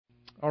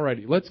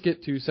Alrighty, let's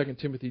get to 2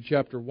 Timothy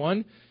chapter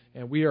 1,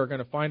 and we are going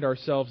to find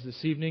ourselves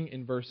this evening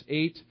in verse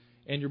 8.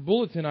 And your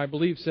bulletin, I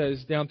believe,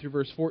 says down through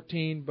verse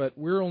 14, but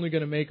we're only going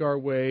to make our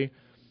way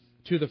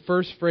to the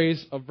first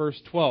phrase of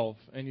verse 12.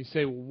 And you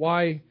say,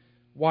 well,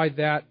 why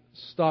that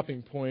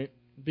stopping point?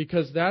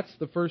 Because that's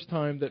the first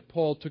time that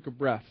Paul took a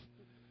breath.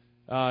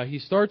 He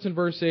starts in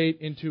verse 8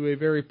 into a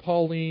very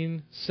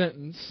Pauline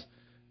sentence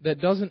that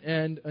doesn't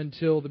end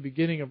until the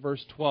beginning of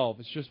verse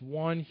 12. It's just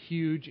one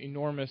huge,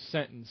 enormous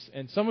sentence.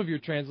 And some of your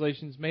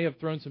translations may have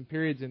thrown some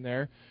periods in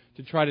there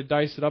to try to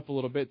dice it up a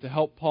little bit to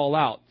help Paul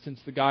out,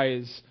 since the guy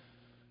is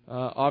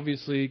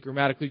obviously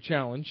grammatically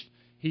challenged.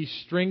 He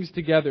strings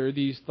together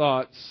these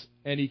thoughts,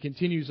 and he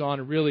continues on,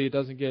 and really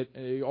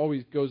it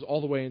always goes all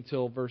the way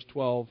until verse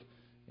 12,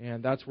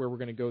 and that's where we're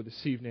going to go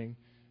this evening.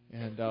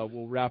 And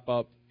we'll wrap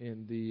up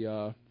in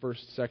the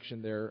first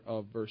section there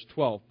of verse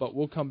 12. But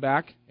we'll come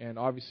back and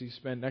obviously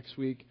spend next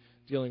week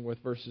dealing with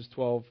verses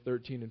 12,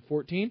 13, and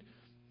 14.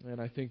 And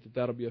I think that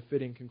that'll be a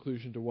fitting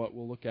conclusion to what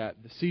we'll look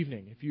at this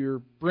evening. If you're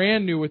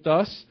brand new with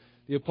us,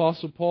 the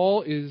Apostle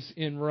Paul is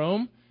in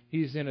Rome.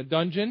 He's in a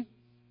dungeon.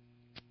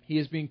 He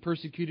is being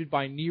persecuted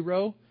by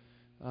Nero.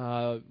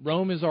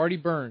 Rome is already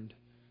burned.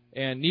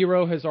 And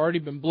Nero has already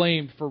been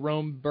blamed for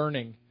Rome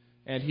burning.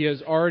 And he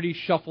has already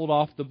shuffled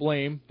off the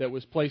blame that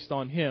was placed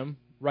on him,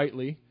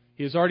 rightly.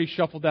 He has already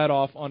shuffled that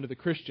off onto the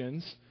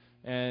Christians.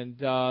 And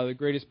the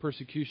greatest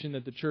persecution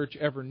that the church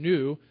ever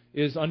knew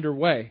is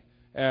underway,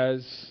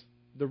 as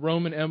the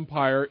Roman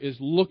Empire is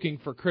looking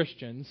for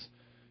Christians.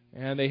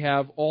 And they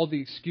have all the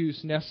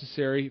excuse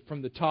necessary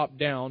from the top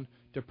down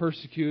to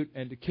persecute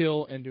and to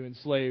kill and to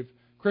enslave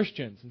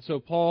Christians. And so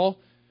Paul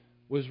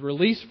was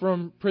released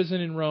from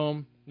prison in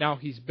Rome. Now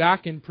he's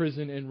back in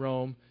prison in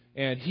Rome.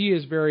 And he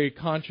is very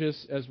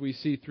conscious, as we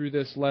see through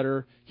this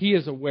letter. He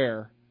is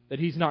aware that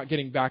he's not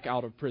getting back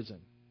out of prison.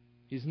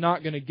 He's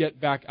not going to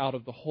get back out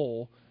of the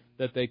hole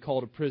that they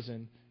called a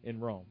prison in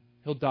Rome.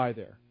 He'll die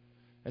there.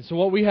 And so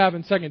what we have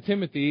in 2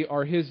 Timothy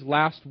are his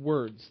last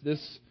words.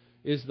 This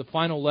is the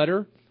final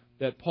letter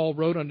that Paul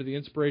wrote under the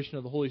inspiration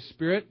of the Holy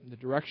Spirit, the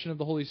direction of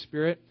the Holy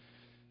Spirit.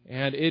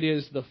 And it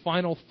is the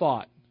final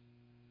thought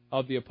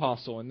of the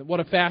apostle. And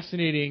what a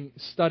fascinating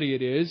study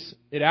it is.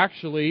 It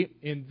actually,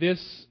 in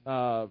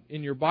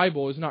your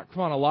Bible, is not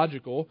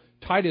chronological.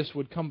 Titus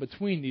would come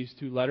between these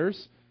two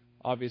letters,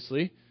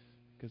 obviously,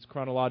 because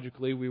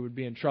chronologically we would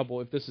be in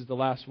trouble if this is the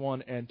last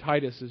one and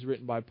Titus is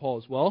written by Paul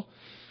as well.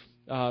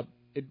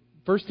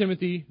 1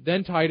 Timothy,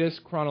 then Titus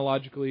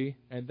chronologically,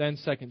 and then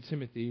 2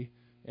 Timothy,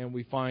 and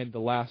we find the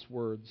last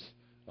words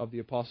of the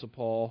Apostle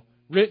Paul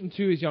written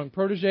to his young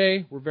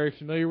protege. We're very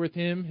familiar with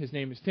him. His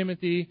name is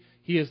Timothy.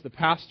 He is the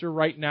pastor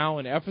right now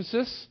in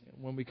Ephesus.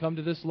 When we come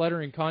to this letter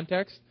in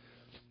context,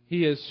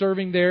 he is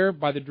serving there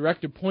by the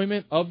direct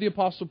appointment of the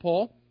Apostle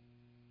Paul,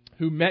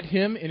 who met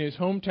him in his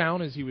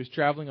hometown as he was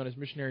traveling on his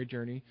missionary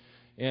journey,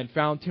 and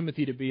found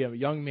Timothy to be a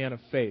young man of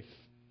faith,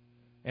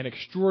 an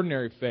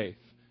extraordinary faith,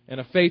 and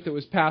a faith that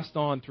was passed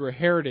on through a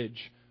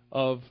heritage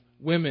of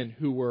women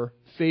who were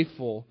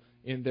faithful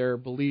in their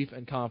belief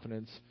and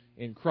confidence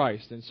in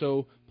Christ. And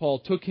so Paul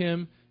took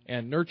him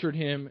and nurtured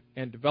him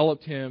and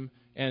developed him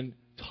and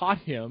taught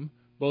him,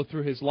 both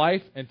through his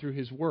life and through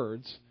his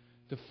words,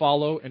 to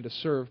follow and to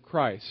serve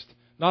Christ.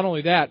 Not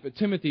only that, but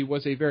Timothy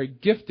was a very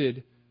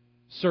gifted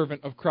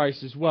servant of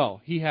Christ as well.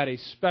 He had a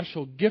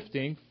special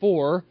gifting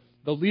for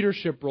the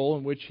leadership role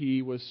in which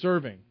he was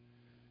serving.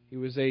 He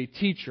was a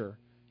teacher.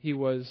 He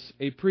was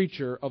a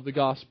preacher of the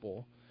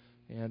gospel.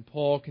 And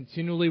Paul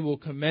continually will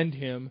commend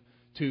him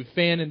to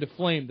fan into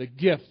flame the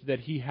gift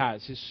that he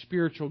has, his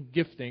spiritual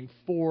gifting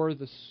for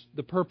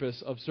the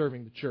purpose of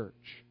serving the church.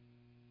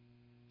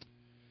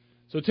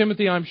 So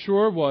Timothy, I'm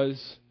sure,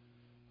 was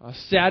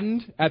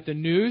saddened at the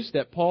news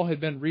that Paul had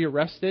been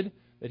rearrested,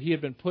 that he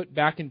had been put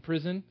back in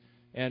prison.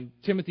 And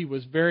Timothy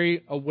was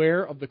very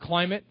aware of the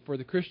climate for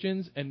the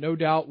Christians, and no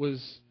doubt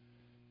was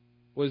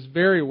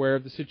very aware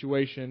of the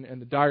situation and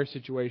the dire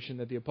situation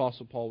that the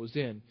Apostle Paul was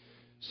in.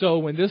 So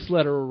when this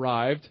letter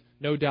arrived,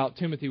 no doubt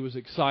Timothy was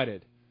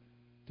excited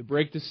to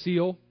break the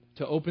seal,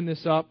 to open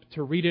this up,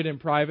 to read it in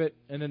private,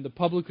 and then to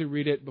publicly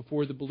read it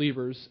before the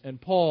believers. And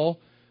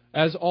Paul,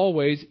 as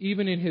always,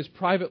 even in his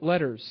private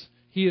letters,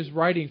 he is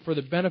writing for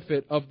the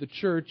benefit of the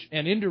church,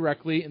 and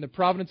indirectly, in the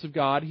providence of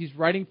God, he's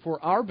writing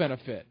for our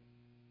benefit.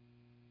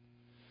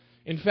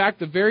 In fact,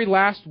 the very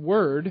last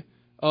word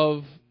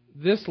of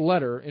this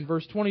letter, in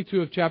verse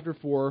 22 of chapter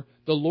 4,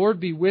 the Lord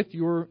be with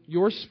your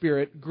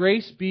spirit,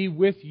 grace be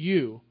with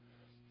you.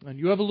 And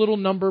you have a little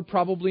number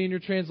probably in your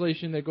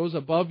translation that goes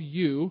above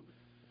you.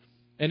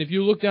 And if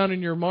you look down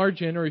in your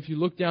margin, or if you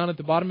look down at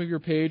the bottom of your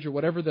page, or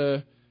whatever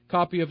the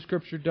copy of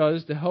Scripture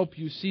does to help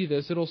you see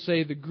this, it'll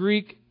say the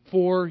Greek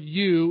for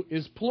you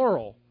is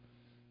plural.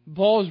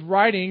 Paul is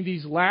writing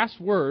these last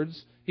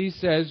words. He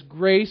says,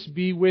 grace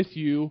be with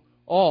you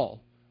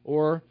all.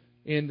 Or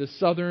in the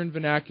southern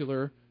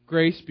vernacular,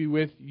 grace be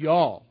with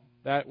y'all.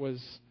 That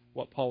was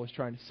what Paul was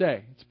trying to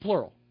say. It's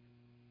plural.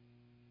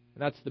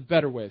 And that's the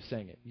better way of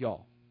saying it,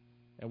 y'all.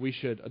 And we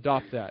should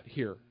adopt that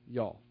here,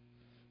 y'all.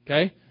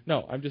 Okay?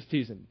 No, I'm just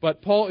teasing.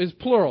 But Paul is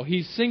plural.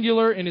 He's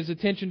singular in his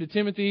attention to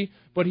Timothy,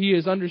 but he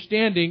is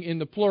understanding in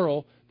the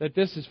plural that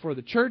this is for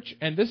the church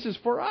and this is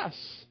for us.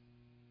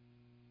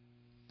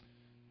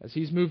 As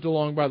he's moved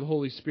along by the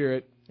Holy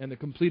Spirit, and the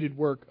completed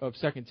work of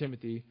 2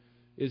 Timothy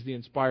is the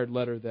inspired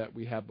letter that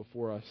we have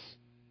before us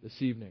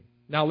this evening.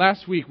 Now,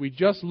 last week we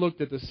just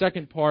looked at the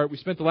second part. We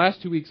spent the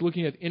last 2 weeks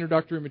looking at the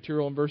introductory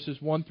material in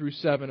verses 1 through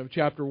 7 of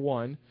chapter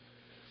 1.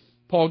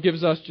 Paul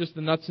gives us just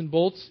the nuts and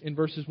bolts in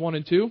verses 1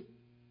 and 2.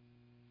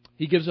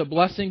 He gives a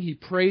blessing. He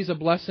prays a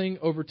blessing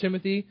over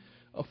Timothy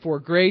for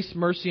grace,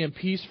 mercy, and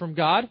peace from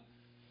God.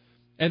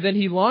 And then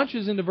he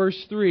launches into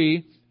verse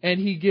 3, and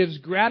he gives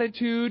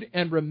gratitude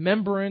and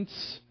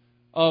remembrance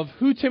of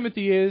who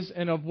Timothy is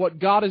and of what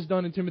God has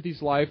done in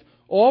Timothy's life,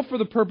 all for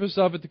the purpose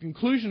of, at the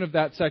conclusion of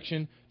that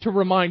section, to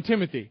remind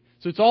Timothy.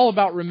 So it's all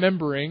about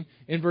remembering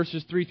in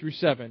verses 3 through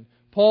 7.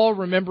 Paul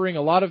remembering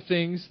a lot of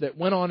things that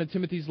went on in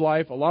Timothy's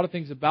life, a lot of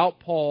things about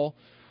Paul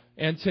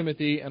and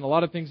Timothy, and a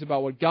lot of things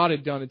about what God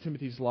had done in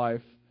Timothy's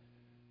life.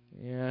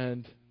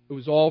 And it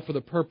was all for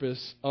the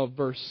purpose of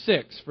verse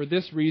 6. For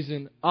this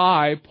reason,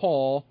 I,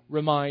 Paul,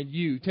 remind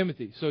you,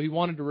 Timothy. So he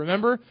wanted to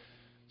remember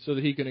so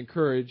that he could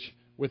encourage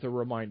with a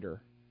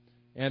reminder.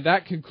 And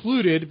that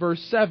concluded,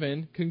 verse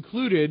 7,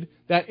 concluded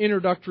that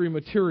introductory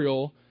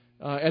material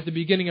at the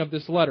beginning of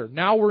this letter.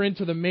 Now we're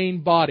into the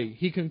main body.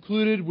 He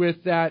concluded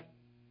with that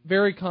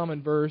very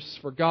common verse,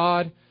 for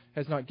God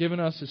has not given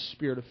us a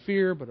spirit of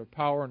fear, but of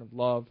power and of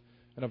love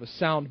and of a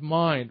sound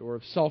mind, or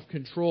of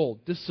self-control,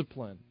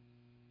 discipline.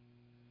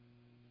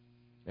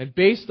 And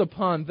based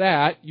upon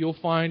that, you'll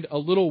find a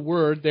little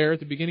word there at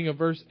the beginning of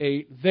verse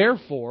 8,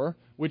 therefore,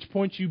 which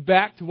points you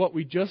back to what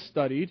we just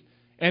studied,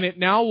 and it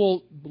now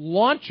will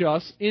launch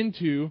us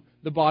into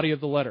the body of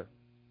the letter.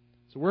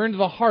 So we're into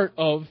the heart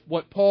of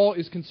what Paul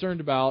is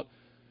concerned about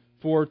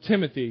for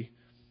Timothy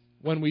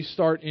when we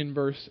start in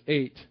verse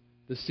 8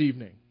 this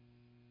evening.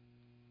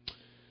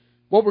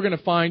 What we're going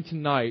to find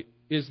tonight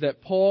is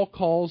that Paul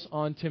calls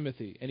on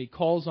Timothy, and he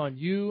calls on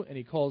you, and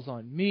he calls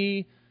on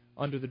me,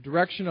 under the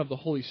direction of the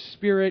Holy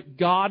Spirit.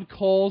 God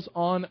calls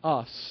on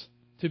us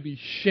to be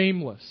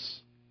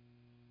shameless.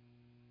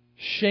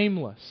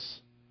 Shameless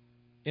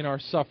in our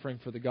suffering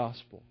for the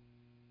gospel.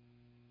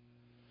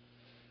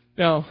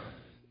 Now,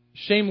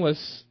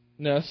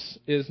 shamelessness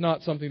is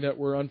not something that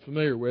we're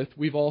unfamiliar with.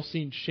 We've all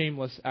seen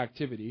shameless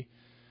activity.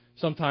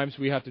 Sometimes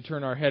we have to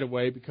turn our head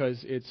away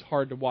because it's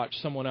hard to watch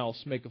someone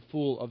else make a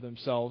fool of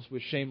themselves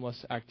with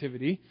shameless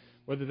activity,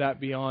 whether that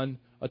be on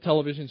a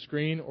television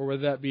screen or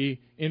whether that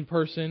be in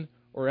person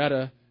or at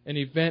an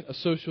event, a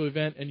social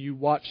event, and you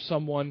watch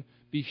someone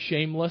be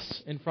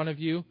shameless in front of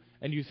you,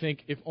 and you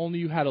think if only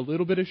you had a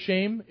little bit of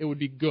shame, it would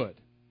be good.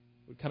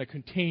 It would kind of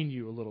contain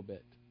you a little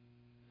bit.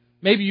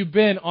 Maybe you've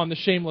been on the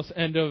shameless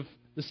end of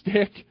the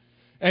stick,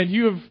 and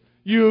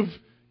you've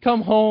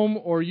come home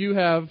or you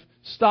have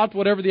stopped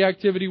whatever the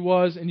activity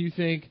was, and you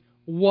think,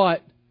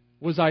 what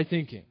was I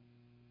thinking?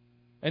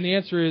 And the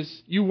answer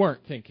is, you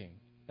weren't thinking.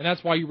 And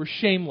that's why you were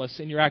shameless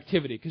in your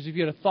activity. Because if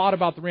you had thought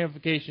about the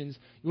ramifications,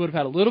 you would have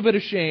had a little bit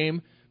of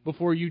shame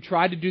before you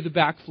tried to do the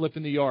backflip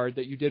in the yard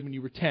that you did when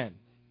you were 10.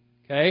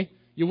 Okay?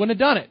 You wouldn't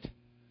have done it.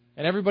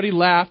 And everybody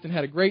laughed and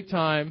had a great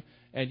time,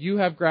 and you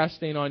have grass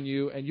stain on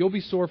you, and you'll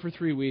be sore for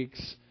 3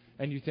 weeks,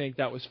 and you think,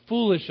 that was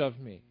foolish of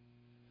me.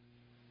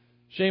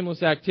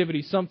 Shameless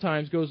activity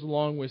sometimes goes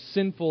along with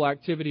sinful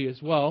activity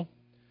as well.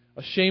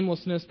 A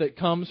shamelessness that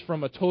comes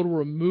from a total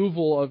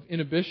removal of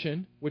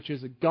inhibition, which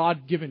is a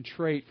God-given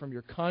trait from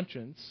your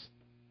conscience,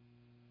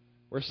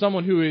 where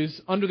someone who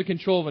is under the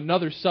control of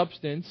another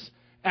substance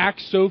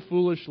acts so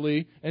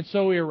foolishly and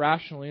so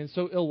irrationally and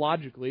so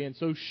illogically and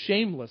so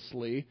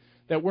shamelessly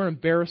that we're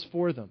embarrassed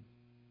for them.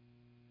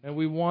 And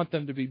we want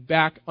them to be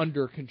back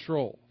under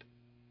control.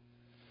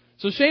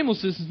 So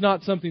shamelessness is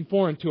not something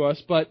foreign to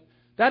us, but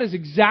that is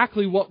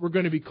exactly what we're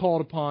going to be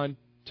called upon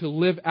to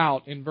live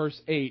out in verse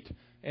 8.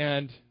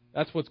 And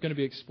that's what's going to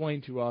be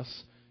explained to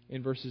us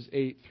in verses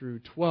 8 through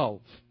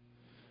 12.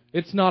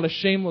 It's not a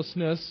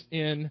shamelessness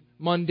in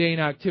mundane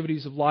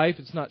activities of life.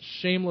 It's not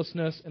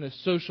shamelessness in a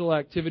social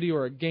activity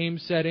or a game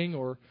setting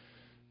or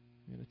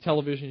a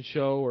television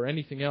show or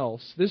anything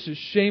else. This is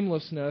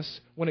shamelessness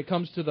when it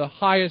comes to the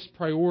highest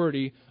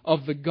priority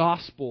of the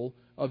gospel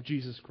of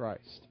Jesus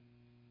Christ.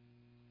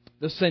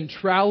 The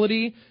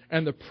centrality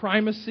and the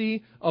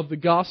primacy of the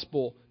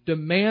gospel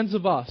demands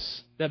of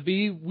us that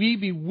we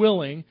be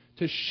willing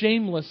to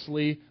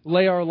shamelessly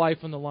lay our life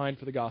on the line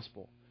for the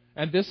gospel.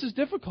 And this is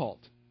difficult.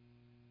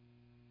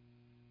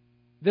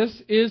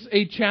 This is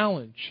a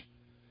challenge.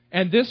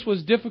 And this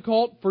was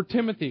difficult for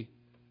Timothy.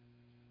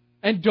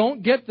 And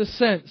don't get the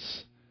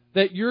sense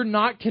that you're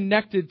not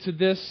connected to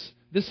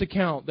this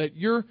account, that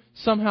you're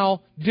somehow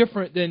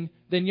different than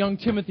young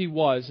Timothy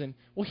was. And,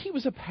 well, he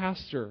was a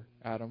pastor,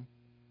 Adam.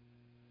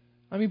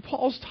 I mean,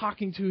 Paul's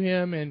talking to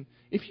him, and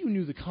if you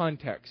knew the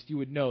context, you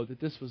would know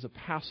that this was a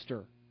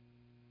pastor.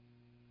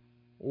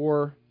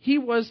 Or he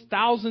was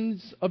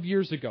thousands of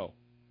years ago.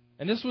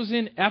 And this was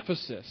in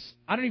Ephesus.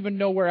 I don't even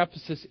know where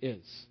Ephesus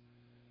is.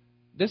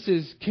 this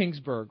is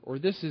Kingsburg, or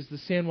this is the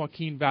San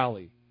Joaquin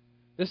Valley.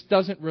 This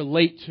doesn't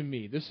relate to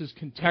me. This is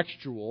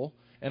contextual,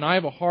 and I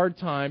have a hard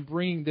time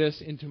bringing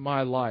this into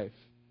my life.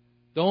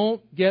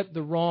 Don't get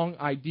the wrong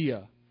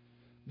idea.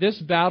 This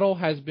battle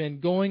has been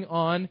going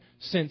on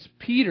since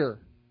Peter,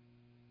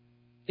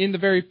 in the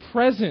very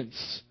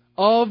presence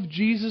of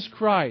Jesus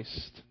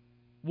Christ,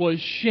 was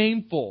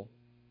shameful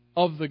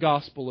of the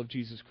gospel of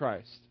Jesus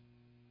Christ.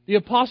 The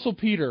Apostle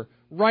Peter,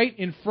 right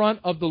in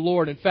front of the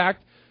Lord. In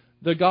fact,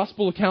 the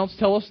gospel accounts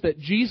tell us that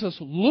Jesus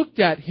looked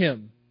at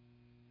him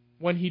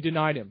when he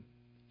denied him.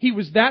 He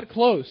was that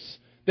close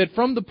that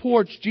from the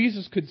porch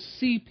Jesus could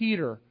see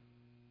Peter.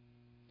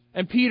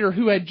 And Peter,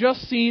 who had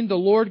just seen the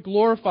Lord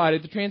glorified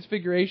at the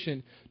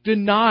Transfiguration,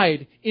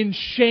 denied in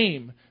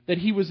shame that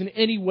he was in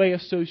any way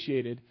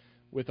associated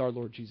with our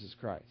Lord Jesus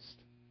Christ.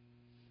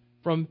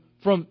 From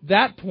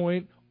that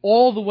point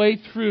all the way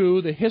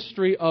through the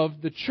history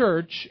of the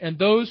church and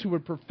those who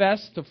would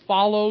profess to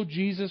follow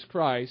Jesus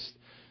Christ,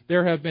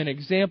 there have been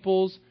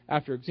examples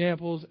after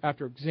examples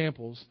after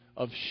examples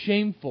of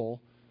shameful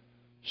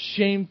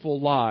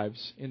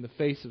lives in the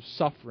face of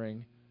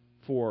suffering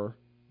for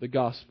the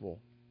gospel.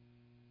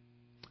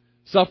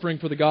 Suffering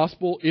for the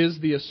gospel is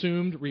the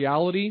assumed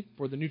reality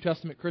for the New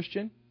Testament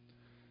Christian.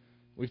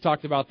 We've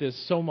talked about this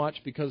so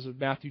much because of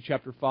Matthew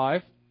chapter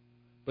 5.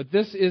 But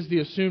this is the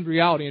assumed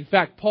reality. In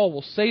fact, Paul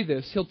will say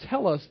this. He'll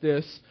tell us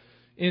this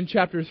in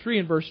chapter 3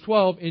 and verse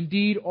 12.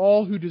 Indeed,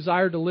 all who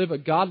desire to live a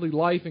godly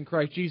life in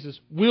Christ Jesus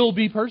will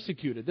be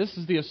persecuted. This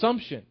is the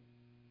assumption.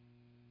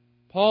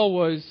 Paul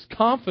was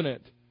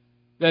confident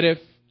that if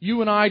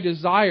you and I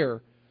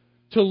desire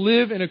to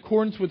live in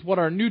accordance with what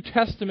our New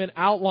Testament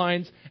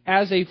outlines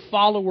as a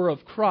follower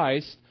of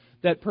Christ,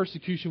 that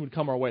persecution would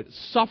come our way, that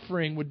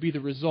suffering would be the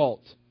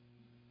result.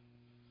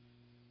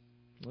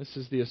 This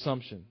is the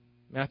assumption.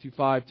 Matthew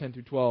 5, 10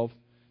 through 12,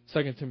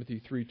 2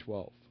 Timothy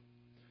 3:12.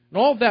 And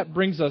all of that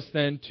brings us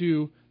then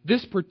to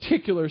this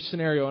particular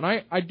scenario.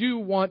 And I do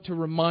want to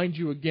remind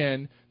you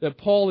again that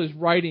Paul is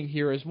writing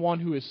here as one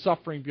who is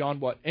suffering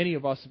beyond what any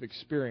of us have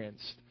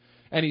experienced.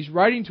 And he's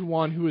writing to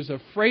one who is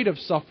afraid of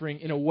suffering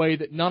in a way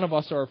that none of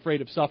us are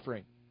afraid of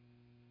suffering.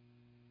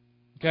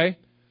 Okay?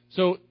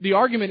 So the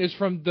argument is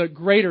from the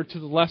greater to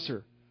the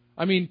lesser.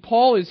 I mean,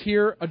 Paul is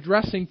here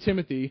addressing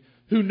Timothy,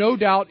 who no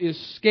doubt is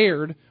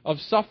scared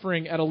of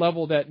suffering at a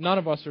level that none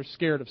of us are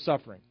scared of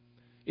suffering.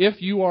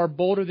 If you are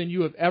bolder than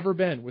you have ever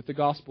been with the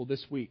gospel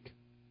this week,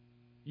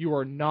 you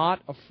are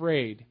not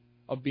afraid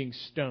of being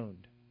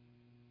stoned.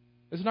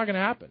 It's not going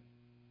to happen.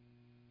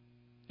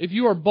 If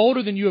you are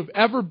bolder than you have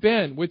ever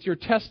been with your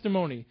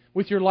testimony,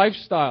 with your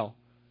lifestyle,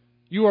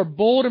 you are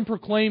bold in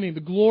proclaiming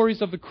the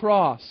glories of the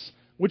cross,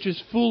 which is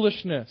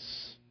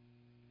foolishness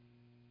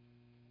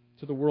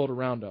to the world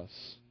around us.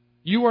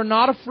 You are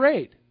not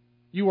afraid.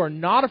 You are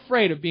not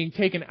afraid of being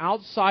taken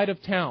outside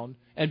of town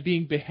and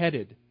being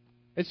beheaded.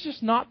 It's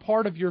just not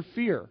part of your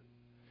fear.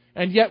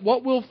 And yet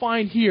what we'll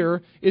find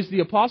here is the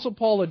Apostle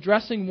Paul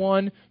addressing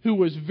one who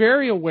was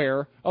very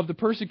aware of the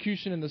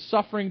persecution and the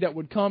suffering that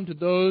would come to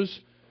those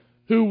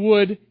who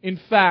would, in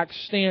fact,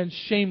 stand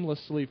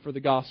shamelessly for the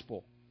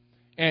gospel.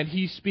 And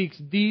he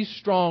speaks these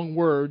strong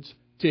words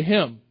to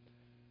him.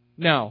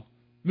 Now,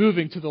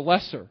 moving to the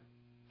lesser,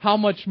 how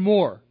much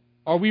more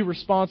are we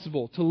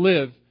responsible to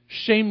live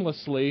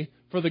shamelessly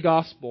for the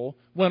gospel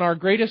when our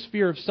greatest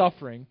fear of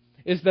suffering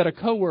is that a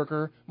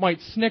coworker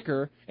might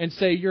snicker and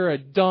say, "You're a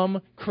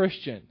dumb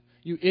Christian.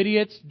 You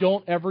idiots,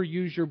 don't ever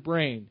use your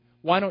brain.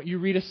 Why don't you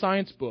read a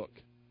science book?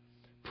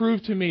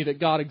 Prove to me that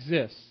God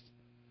exists."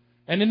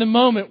 And in the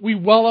moment, we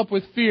well up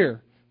with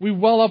fear. We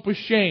well up with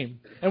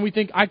shame. And we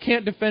think, "I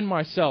can't defend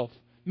myself.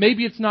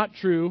 Maybe it's not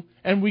true."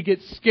 And we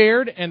get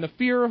scared, and the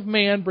fear of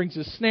man brings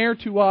a snare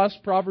to us.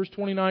 Proverbs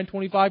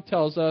 29:25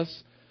 tells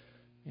us,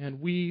 and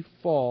we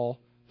fall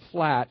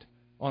flat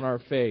on our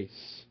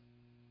face.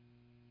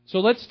 So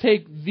let's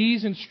take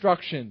these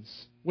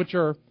instructions, which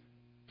are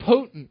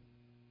potent.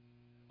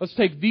 Let's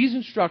take these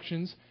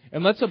instructions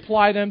and let's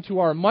apply them to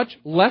our much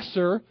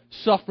lesser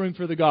suffering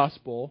for the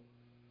gospel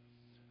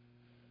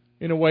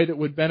in a way that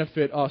would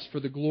benefit us for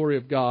the glory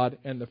of God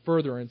and the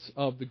furtherance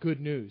of the good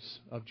news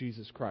of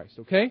Jesus Christ.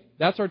 Okay?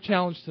 That's our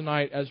challenge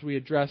tonight as we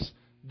address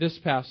this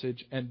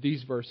passage and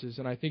these verses,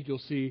 and I think you'll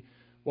see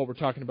what we're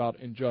talking about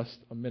in just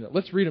a minute.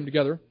 Let's read them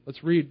together.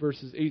 Let's read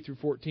verses 8 through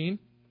 14.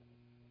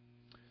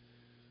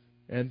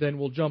 And then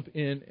we'll jump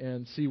in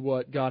and see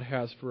what God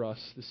has for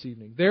us this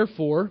evening.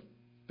 Therefore,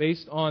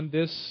 based on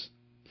this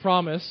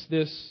promise,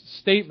 this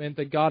statement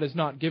that God has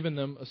not given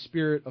them a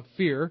spirit of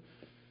fear,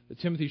 that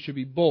Timothy should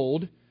be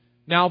bold,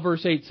 now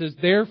verse 8 says,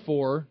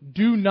 "Therefore,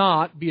 do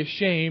not be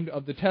ashamed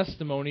of the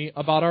testimony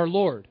about our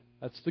Lord."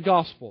 That's the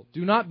gospel.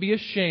 Do not be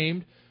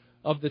ashamed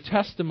of the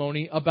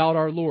testimony about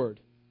our Lord,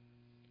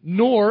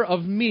 nor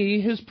of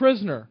me, his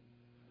prisoner,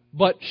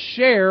 but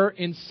share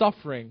in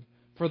suffering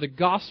for the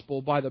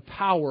gospel by the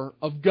power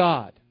of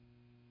God.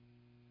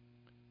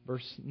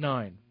 Verse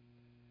 9.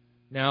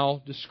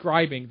 Now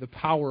describing the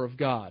power of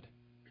God,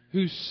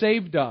 who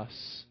saved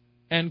us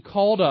and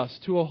called us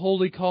to a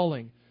holy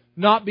calling,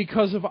 not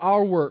because of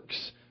our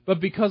works, but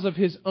because of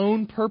His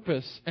own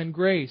purpose and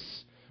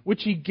grace,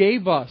 which He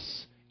gave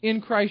us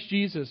in Christ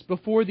Jesus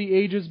before the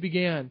ages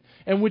began,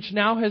 and which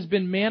now has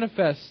been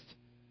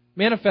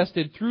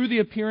manifested through the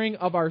appearing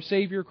of our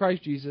Savior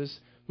Christ Jesus,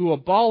 who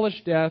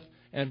abolished death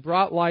and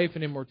brought life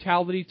and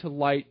immortality to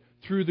light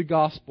through the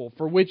gospel,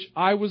 for which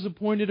I was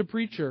appointed a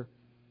preacher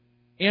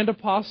and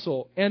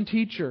apostle and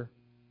teacher,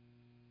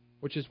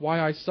 which is why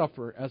I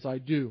suffer as I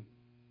do.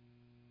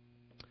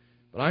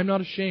 But I am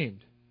not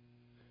ashamed,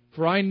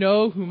 for I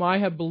know whom I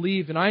have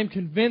believed, and I am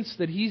convinced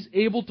that He's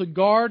able to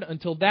guard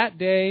until that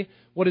day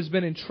what has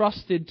been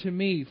entrusted to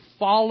me.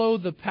 Follow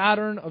the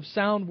pattern of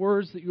sound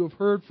words that you have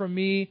heard from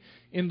me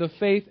in the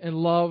faith and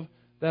love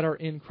that are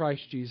in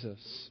Christ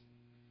Jesus.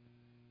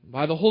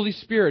 By the Holy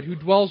Spirit who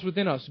dwells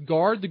within us,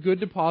 guard the good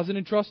deposit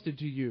entrusted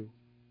to you.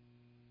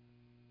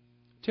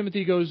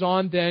 Timothy goes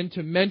on then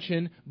to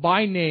mention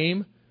by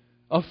name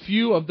a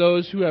few of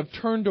those who have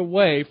turned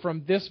away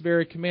from this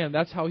very command.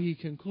 That's how he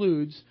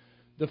concludes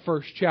the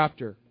first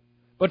chapter.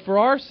 But for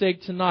our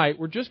sake tonight,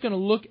 we're just going to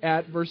look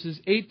at verses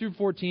 8 through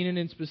 14, and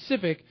in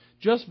specific,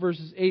 just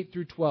verses 8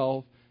 through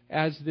 12,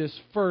 as this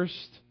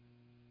first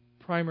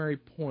primary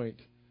point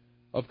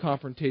of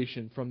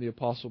confrontation from the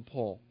Apostle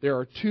Paul. There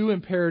are two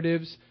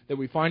imperatives that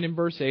we find in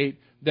verse 8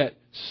 that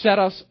set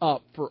us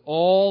up for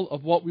all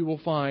of what we will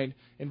find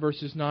in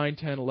verses 9,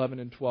 10, 11,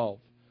 and 12.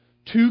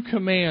 Two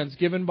commands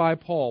given by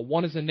Paul.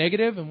 One is a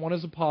negative and one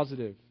is a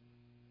positive.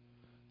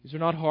 These are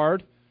not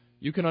hard.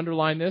 You can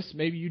underline this.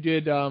 Maybe you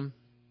did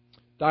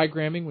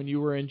diagramming when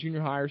you were in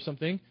junior high or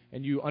something,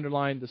 and you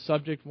underlined the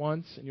subject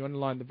once and you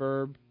underlined the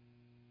verb.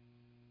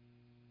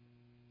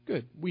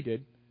 Good. We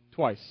did.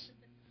 Twice.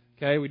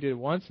 Okay, we did it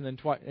once and then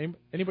twice.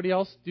 Anybody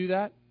else do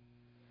that?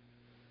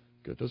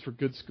 Good. Those were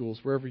good schools.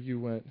 Wherever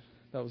you went,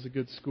 that was a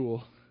good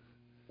school.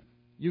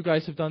 You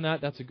guys have done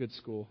that? That's a good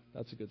school.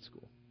 That's a good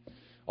school.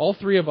 All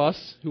three of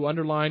us who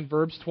underlined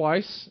verbs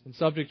twice and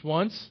subject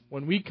once,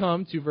 when we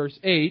come to verse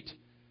 8,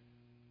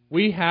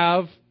 we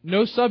have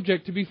no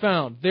subject to be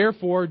found.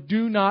 Therefore,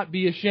 do not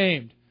be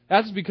ashamed.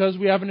 That's because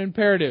we have an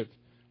imperative.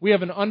 We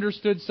have an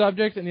understood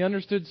subject, and the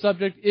understood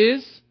subject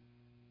is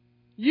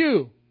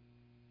you.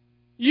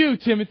 You,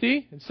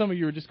 Timothy. And some of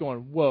you are just going,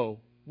 whoa,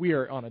 we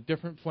are on a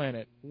different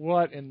planet.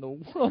 What in the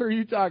world are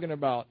you talking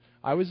about?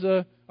 I was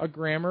a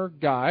grammar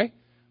guy.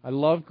 I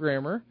love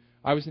grammar.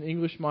 I was an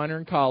English minor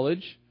in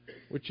college,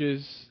 which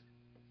is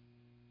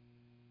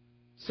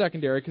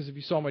secondary, because if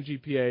you saw my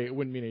GPA, it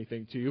wouldn't mean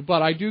anything to you.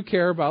 But I do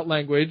care about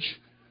language.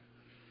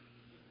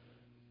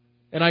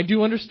 And I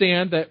do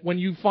understand that when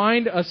you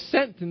find a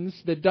sentence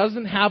that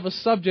doesn't have a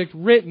subject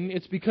written,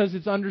 it's because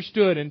it's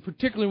understood. And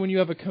particularly when you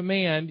have a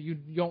command, you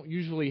don't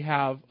usually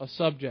have a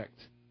subject.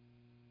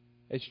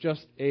 It's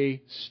just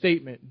a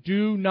statement.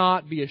 Do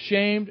not be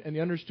ashamed. And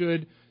the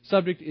understood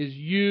subject is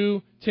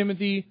you,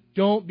 Timothy.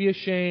 Don't be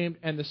ashamed.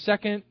 And the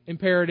second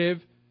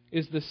imperative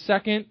is the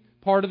second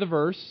part of the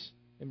verse,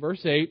 in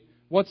verse 8.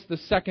 What's the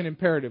second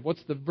imperative?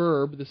 What's the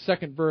verb, the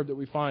second verb that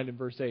we find in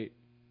verse 8?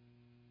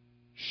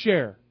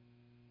 Share.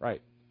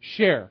 Right.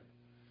 Share.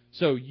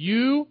 So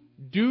you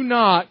do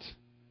not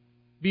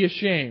be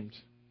ashamed.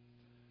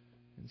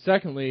 And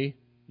secondly,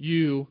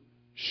 you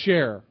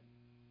share.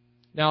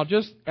 Now,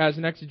 just as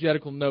an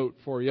exegetical note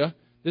for you,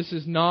 this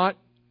is not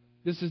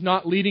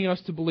leading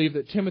us to believe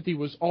that Timothy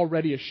was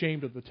already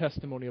ashamed of the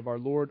testimony of our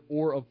Lord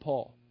or of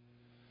Paul.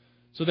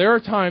 So there are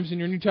times in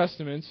your New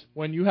Testaments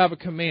when you have a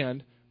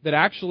command that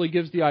actually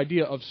gives the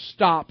idea of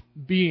stop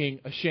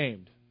being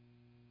ashamed.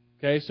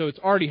 Okay, so it's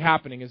already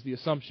happening is the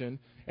assumption.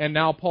 And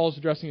now Paul's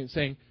addressing it and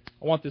saying,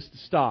 I want this to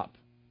stop.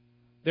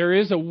 There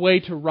is a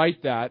way to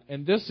write that,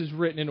 and this is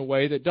written in a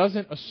way that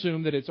doesn't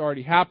assume that it's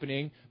already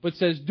happening, but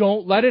says,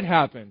 don't let it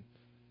happen.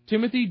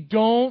 Timothy,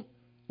 don't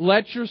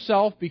let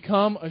yourself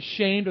become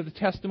ashamed of the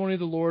testimony of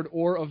the Lord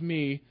or of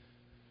me,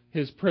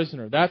 His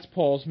prisoner. That's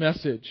Paul's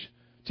message.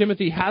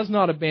 Timothy has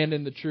not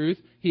abandoned the truth.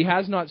 He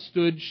has not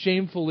stood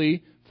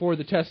shamefully for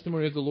the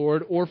testimony of the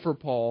Lord or for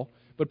Paul,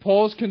 but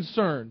Paul is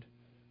concerned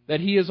that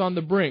he is on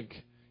the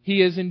brink.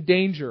 He is in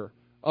danger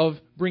of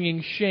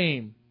bringing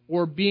shame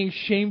or being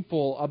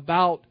shameful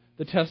about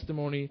the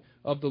testimony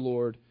of the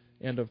Lord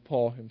and of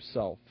Paul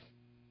himself.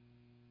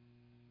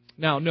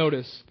 Now,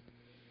 notice,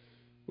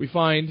 we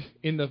find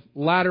in the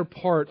latter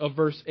part of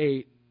verse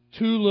 8,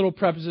 two little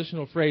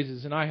prepositional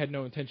phrases, and I had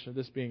no intention of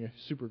this being a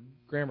super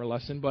grammar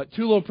lesson, but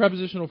two little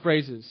prepositional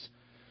phrases.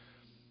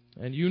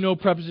 And you know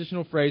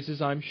prepositional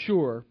phrases, I'm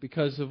sure,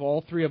 because of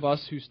all three of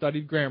us who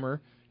studied grammar.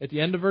 At the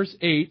end of verse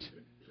 8,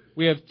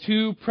 we have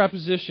two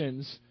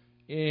prepositions.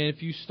 And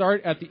if you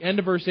start at the end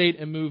of verse 8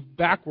 and move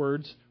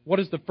backwards, what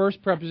is the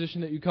first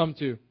preposition that you come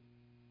to?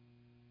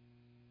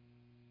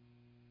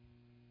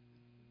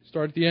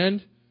 Start at the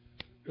end,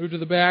 move to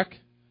the back.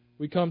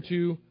 We come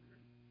to,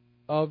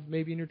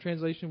 maybe in your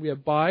translation, we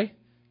have by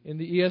in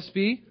the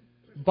ESV.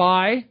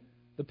 By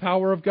the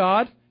power of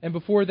God. And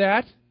before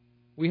that,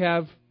 we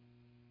have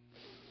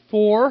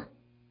for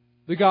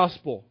the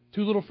gospel.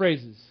 Two little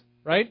phrases,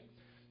 right?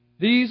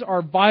 These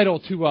are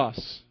vital to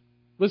us.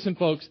 Listen,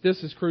 folks,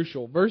 this is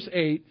crucial. Verse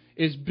 8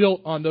 is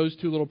built on those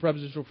two little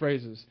prepositional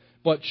phrases.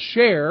 But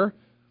share,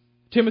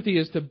 Timothy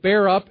is to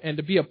bear up and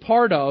to be a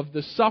part of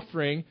the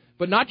suffering,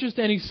 but not just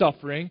any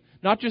suffering,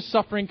 not just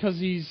suffering because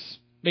he's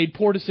made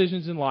poor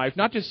decisions in life,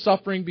 not just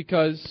suffering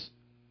because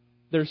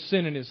there's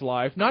sin in his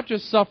life, not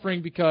just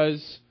suffering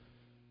because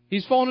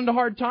he's fallen into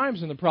hard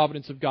times in the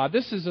providence of God.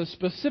 This is a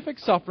specific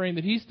suffering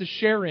that he's to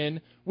share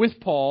in with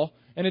Paul,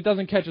 and it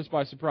doesn't catch us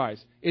by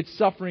surprise. It's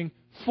suffering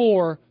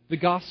for the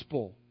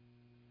gospel.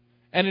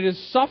 And it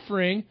is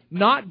suffering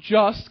not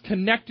just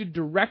connected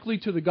directly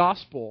to the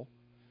gospel,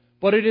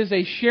 but it is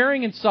a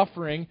sharing in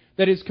suffering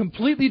that is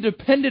completely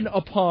dependent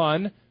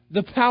upon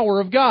the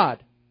power of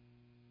God.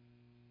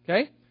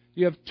 Okay?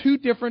 You have two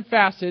different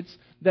facets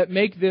that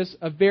make this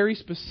a very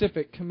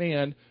specific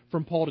command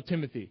from Paul to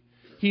Timothy.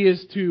 He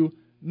is to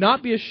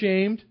not be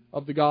ashamed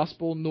of the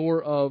gospel,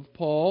 nor of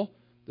Paul,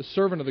 the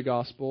servant of the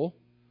gospel,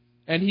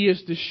 and he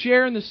is to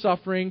share in the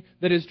suffering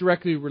that is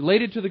directly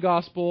related to the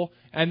gospel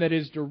and that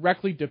is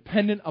directly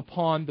dependent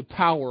upon the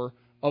power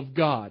of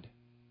God.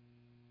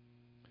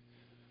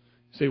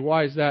 You say,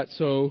 why is that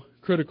so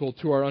critical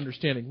to our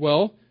understanding?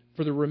 Well,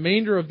 for the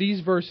remainder of these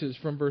verses,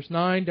 from verse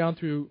 9 down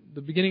through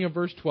the beginning of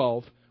verse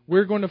 12,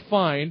 we're going to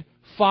find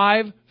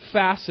 5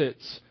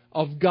 facets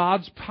of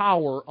God's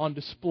power on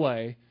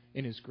display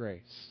in His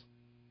grace.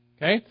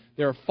 Okay?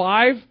 There are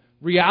 5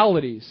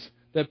 realities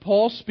that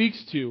Paul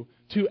speaks to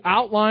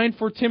outline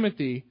for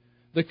Timothy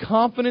the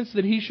confidence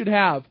that he should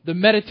have, the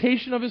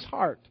meditation of his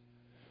heart,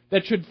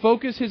 that should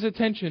focus his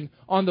attention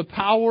on the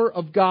power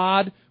of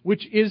God,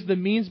 which is the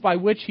means by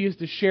which he is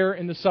to share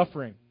in the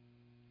suffering.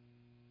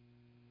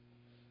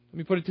 Let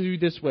me put it to you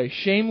this way.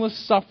 Shameless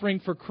suffering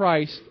for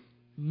Christ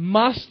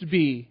must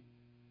be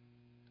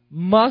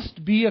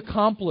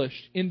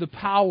accomplished in the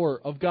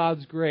power of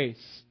God's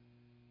grace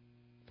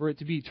for it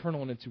to be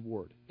eternal in its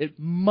reward. It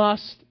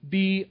must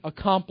be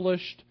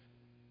accomplished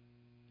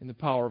in the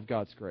power of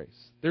God's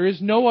grace. There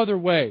is no other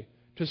way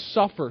to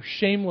suffer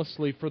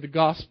shamelessly for the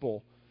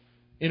gospel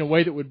in a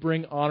way that would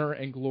bring honor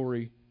and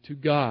glory to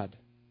God.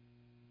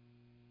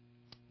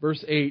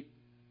 Verse 8,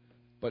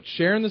 but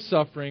share in the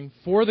suffering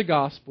for the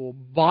gospel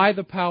by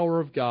the power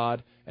of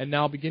God. And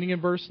now beginning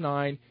in verse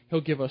 9, he'll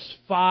give us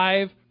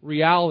 5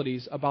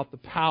 realities about the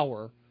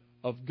power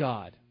of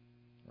God.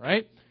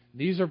 Right?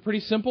 These are pretty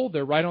simple.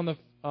 They're right on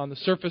the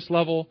surface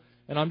level.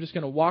 And I'm just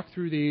going to walk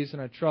through these,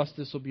 and I trust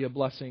this will be a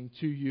blessing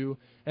to you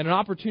and an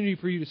opportunity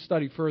for you to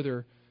study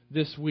further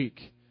this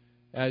week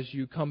as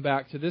you come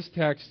back to this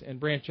text and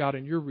branch out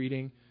in your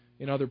reading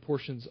in other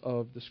portions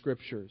of the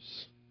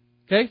Scriptures.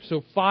 Okay,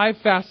 so 5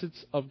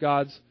 facets of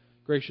God's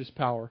gracious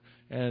power.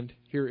 And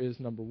here is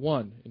number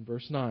 1 in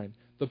verse 9.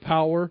 The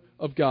power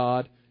of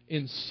God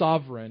in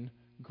sovereign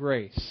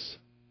grace.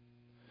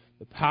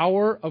 The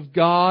power of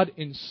God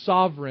in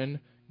sovereign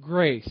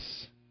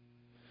grace.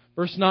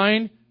 Verse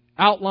 9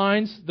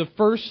 outlines the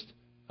first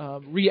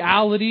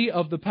reality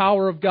of the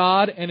power of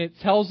God, and it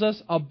tells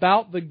us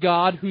about the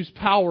God whose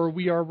power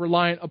we are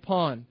reliant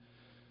upon.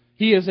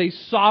 He is a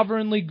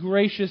sovereignly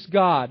gracious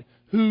God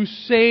who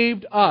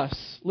saved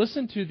us.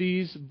 Listen to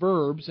these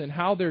verbs and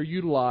how they're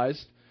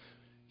utilized.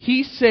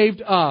 He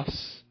saved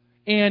us,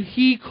 and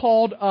He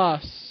called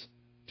us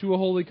to a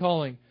holy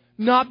calling,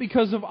 not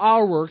because of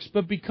our works,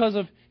 but because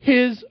of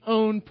His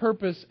own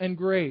purpose and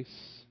grace.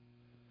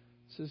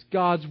 This is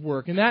God's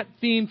work. And that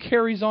theme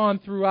carries on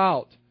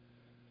throughout,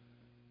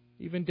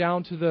 even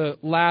down to the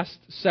last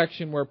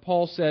section where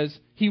Paul says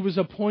He was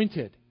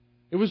appointed.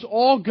 It was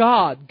all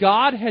God.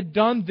 God had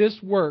done this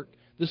work.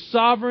 The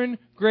sovereign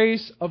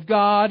grace of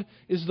God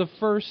is the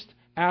first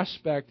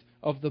aspect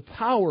of the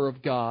power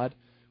of God,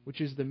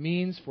 which is the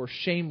means for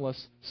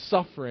shameless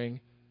suffering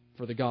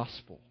for the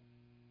gospel.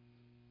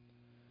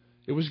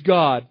 It was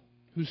God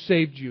who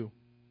saved you.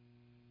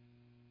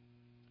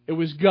 It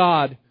was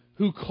God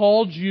who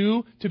called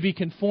you to be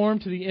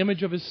conformed to the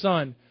image of His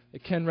Son,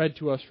 that Ken read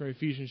to us from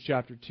Ephesians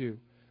chapter 2.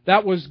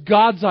 That was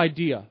God's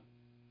idea.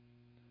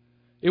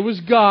 It was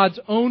God's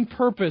own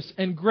purpose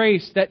and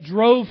grace that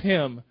drove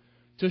Him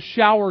to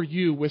shower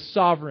you with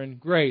sovereign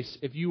grace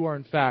if you are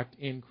in fact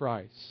in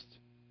Christ.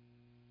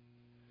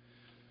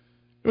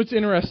 It's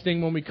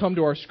interesting when we come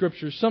to our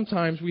Scriptures,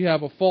 sometimes we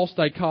have a false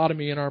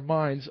dichotomy in our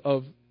minds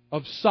of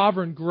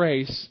sovereign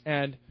grace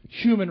and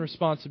human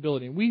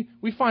responsibility. And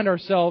we find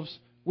ourselves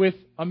with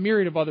a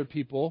myriad of other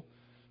people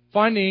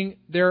finding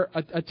there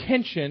a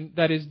tension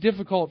that is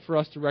difficult for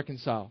us to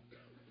reconcile.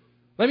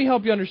 Let me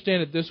help you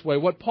understand it this way.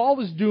 What Paul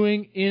is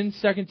doing in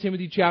 2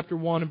 Timothy chapter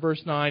 1 and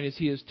verse 9 is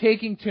he is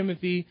taking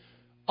Timothy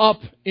up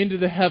into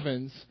the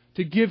heavens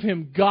to give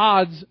him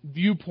God's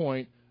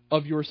viewpoint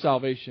of your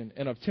salvation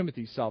and of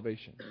Timothy's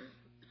salvation.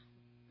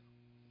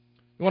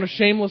 You want to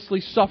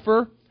shamelessly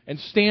suffer and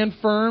stand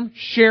firm,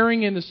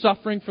 sharing in the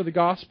suffering for the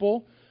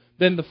gospel?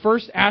 Then the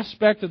first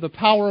aspect of the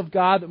power of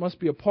God that must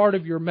be a part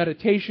of your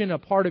meditation, a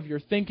part of your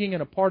thinking,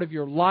 and a part of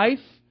your life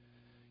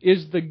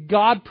is the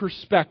God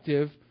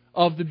perspective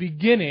of the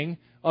beginning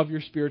of your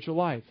spiritual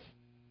life.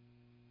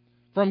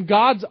 From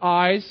God's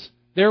eyes,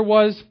 there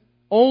was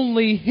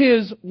only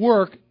His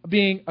work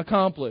being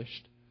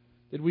accomplished.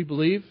 Did we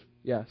believe?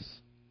 Yes.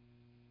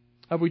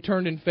 Have we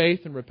turned in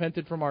faith and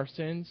repented from our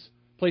sins,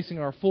 placing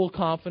our full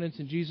confidence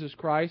in Jesus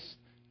Christ?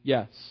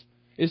 Yes.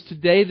 Is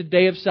today the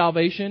day of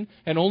salvation,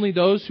 and only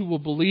those who will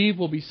believe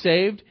will be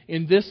saved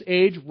in this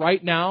age,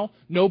 right now?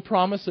 No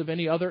promise of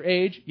any other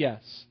age?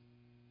 Yes.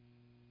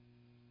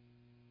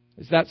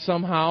 Is that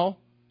somehow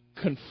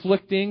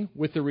conflicting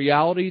with the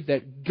reality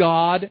that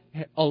God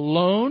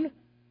alone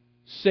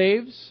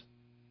saves?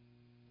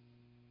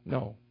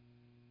 No.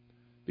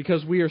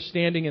 Because we are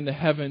standing in the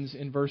heavens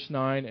in verse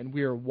 9, and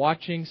we are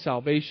watching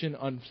salvation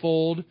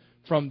unfold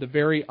from the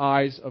very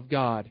eyes of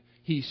God.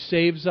 He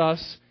saves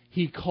us,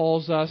 He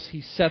calls us,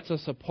 He sets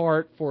us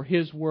apart for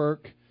His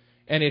work,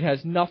 and it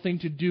has nothing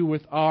to do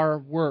with our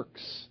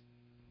works.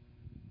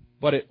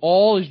 But it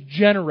all is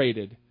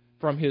generated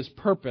from His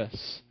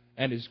purpose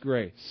and His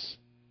grace.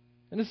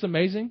 Isn't this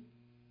amazing?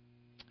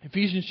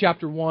 Ephesians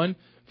chapter 1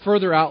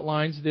 further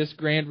outlines this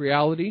grand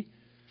reality.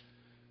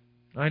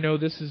 I know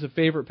this is a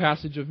favorite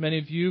passage of many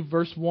of you.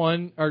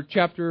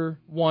 Chapter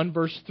 1,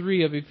 verse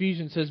 3 of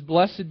Ephesians says,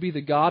 "Blessed be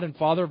the God and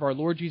Father of our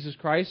Lord Jesus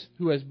Christ,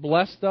 who has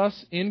blessed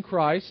us in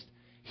Christ.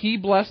 He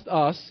blessed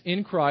us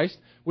in Christ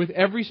with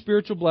every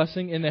spiritual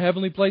blessing in the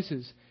heavenly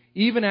places,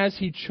 even as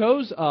He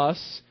chose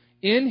us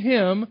in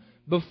Him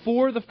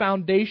before the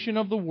foundation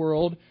of the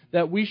world,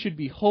 that we should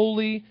be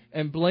holy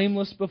and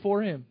blameless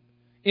before Him.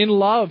 In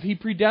love, He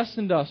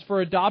predestined us for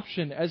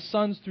adoption as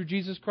sons through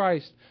Jesus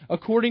Christ,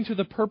 according to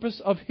the purpose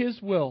of His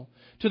will,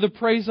 to the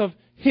praise of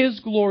His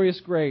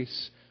glorious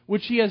grace,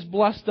 which He has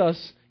blessed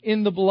us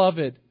in the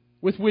Beloved,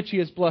 with which He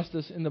has blessed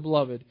us in the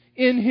Beloved.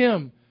 In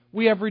Him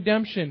we have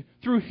redemption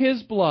through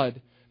His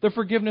blood, the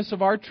forgiveness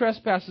of our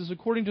trespasses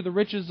according to the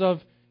riches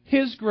of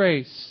His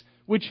grace,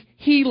 which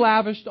He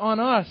lavished on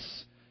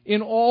us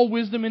in all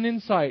wisdom and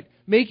insight,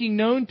 making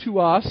known to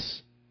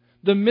us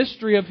the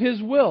mystery of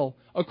His will,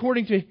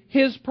 according to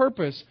His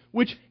purpose,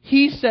 which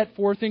He set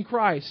forth in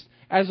Christ,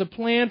 as a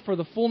plan for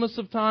the fullness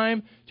of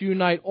time, to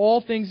unite all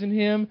things in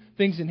Him,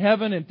 things in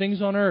heaven and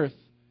things on earth.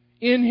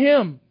 In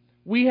Him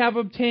we have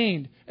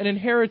obtained an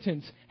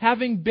inheritance,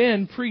 having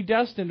been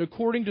predestined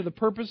according to the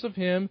purpose of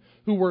Him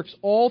who works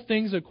all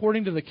things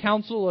according to the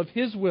counsel of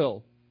His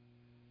will,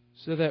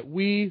 so that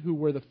we who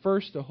were the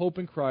first to hope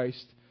in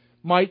Christ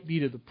might be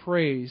to the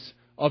praise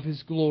of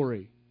His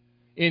glory.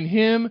 In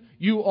Him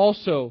you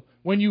also,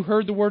 when you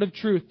heard the word of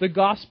truth, the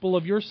gospel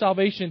of your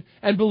salvation,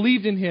 and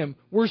believed in Him,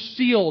 were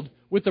sealed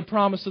with the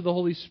promise of the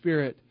Holy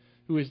Spirit,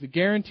 who is the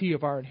guarantee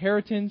of our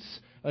inheritance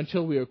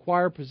until we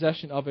acquire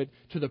possession of it,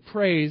 to the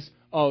praise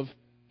of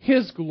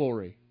His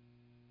glory."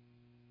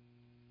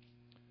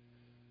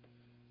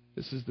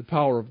 This is the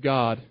power of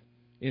God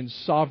in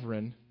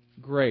sovereign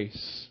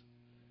grace.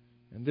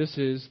 And this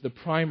is the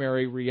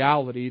primary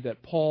reality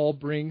that Paul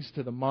brings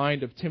to the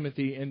mind of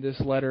Timothy in this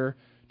letter,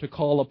 to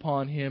call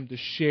upon him to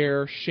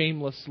share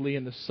shamelessly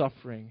in the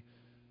suffering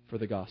for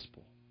the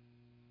gospel.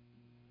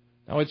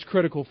 Now, it's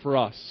critical for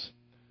us.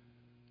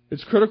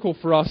 It's critical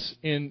for us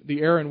in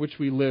the era in which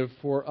we live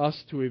for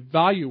us to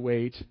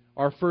evaluate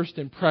our first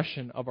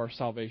impression of our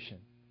salvation.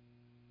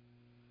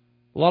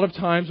 A lot of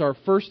times our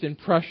first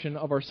impression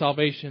of our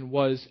salvation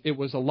was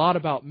a lot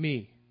about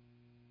me.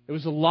 It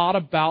was a lot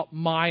about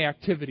my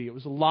activity. It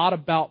was a lot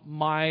about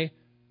my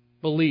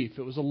belief.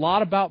 It was a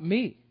lot about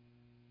me.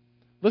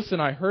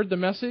 Listen, I heard the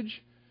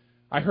message.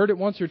 I heard it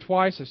once or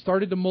twice. I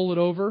started to mull it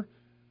over.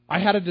 I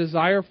had a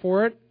desire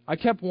for it. I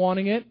kept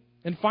wanting it.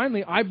 And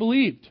finally, I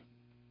believed.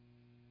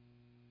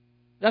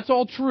 That's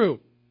all true.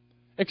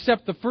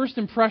 Except the first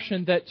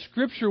impression that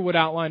Scripture would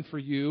outline for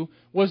you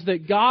was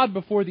that God,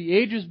 before the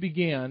ages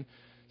began,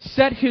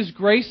 set His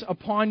grace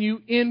upon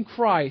you in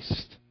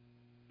Christ.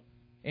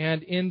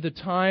 And in the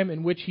time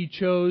in which He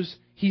chose,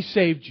 He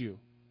saved you.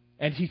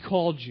 And He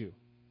called you.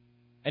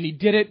 And He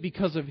did it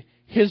because of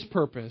His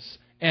purpose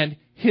and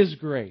His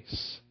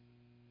grace.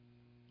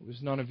 It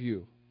was none of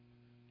you.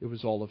 It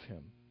was all of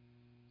Him.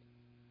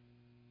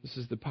 This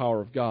is the power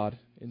of God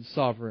in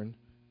sovereign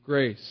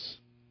grace.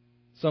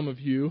 Some of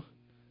you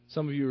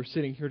are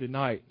sitting here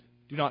tonight,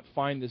 do not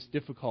find this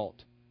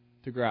difficult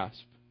to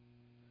grasp,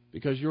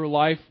 because your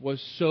life was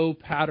so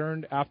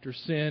patterned after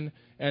sin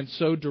and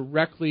so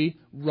directly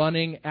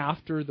running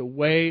after the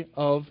way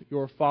of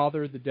your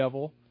father, the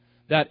devil,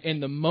 that in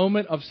the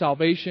moment of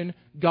salvation,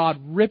 God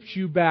ripped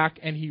you back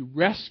and He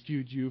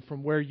rescued you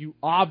from where you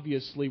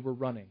obviously were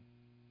running.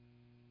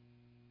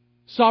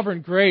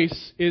 Sovereign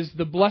grace is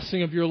the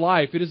blessing of your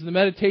life. It is the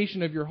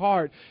meditation of your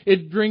heart.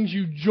 It brings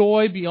you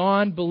joy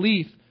beyond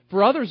belief.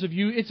 For others of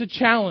you, it's a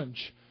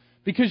challenge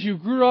because you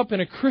grew up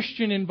in a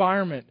Christian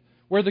environment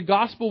where the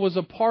gospel was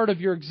a part of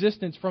your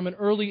existence from an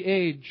early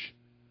age.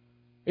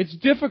 It's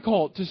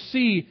difficult to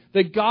see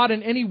that God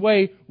in any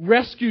way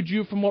rescued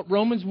you from what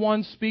Romans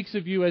 1 speaks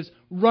of you as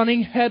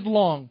running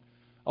headlong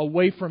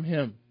away from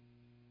Him.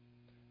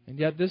 And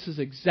yet this is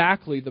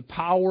exactly the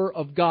power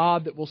of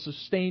God that will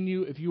sustain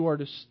you if you are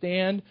to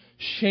stand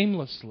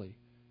shamelessly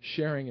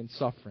sharing in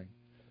suffering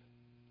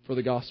for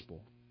the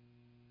gospel.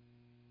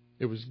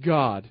 It was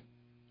God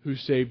who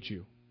saved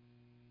you.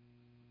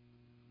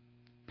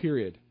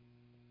 period.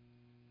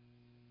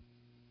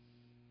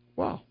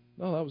 Wow.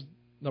 Well, that was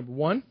number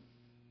one.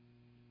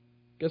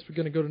 Guess we're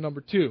going to go to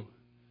number two.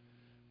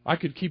 I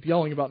could keep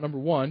yelling about number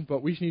one,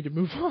 but we need to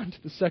move on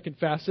to the second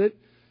facet.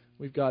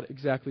 We've got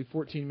exactly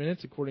 14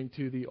 minutes, according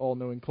to the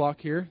all-knowing clock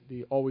here,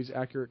 the always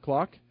accurate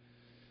clock,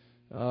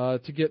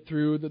 to get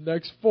through the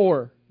next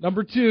four.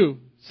 Number two,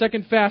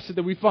 second facet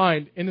that we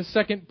find in the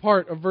second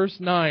part of verse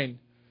 9.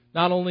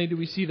 Not only do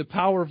we see the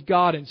power of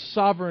God in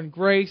sovereign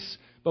grace,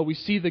 but we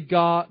see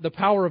the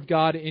power of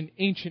God in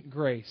ancient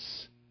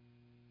grace.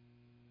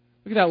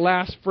 Look at that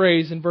last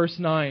phrase in verse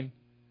 9.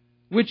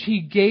 Which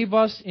He gave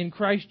us in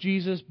Christ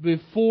Jesus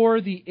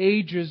before the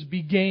ages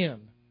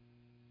began.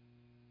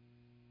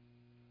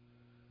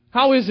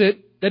 How is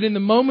it that in the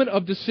moment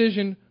of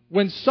decision,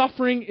 when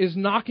suffering is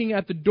knocking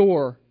at the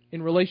door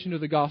in relation to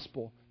the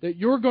gospel, that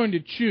you're going to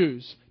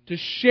choose to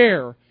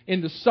share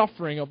in the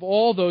suffering of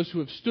all those who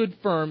have stood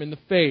firm in the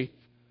faith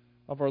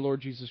of our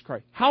Lord Jesus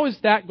Christ? How is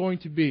that going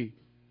to be?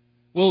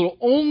 Will it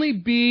only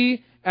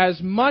be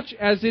as much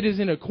as it is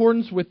in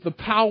accordance with the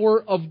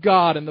power of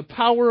God? And the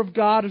power of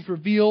God is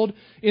revealed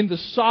in the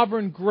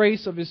sovereign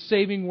grace of His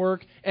saving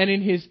work and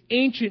in His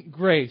ancient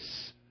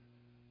grace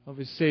of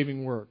His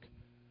saving work.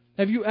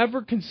 Have you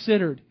ever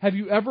considered, have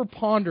you ever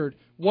pondered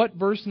what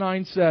verse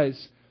 9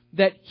 says?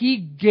 That He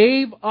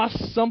gave us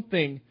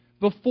something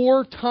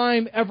before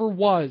time ever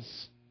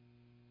was.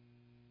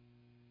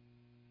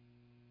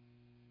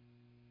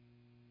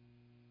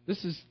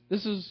 This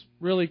is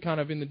really kind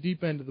of in the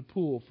deep end of the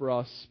pool for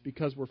us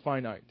because we're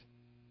finite.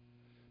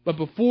 But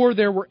before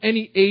there were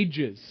any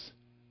ages,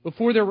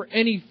 before there were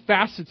any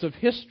facets of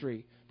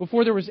history,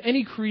 before there was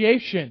any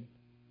creation,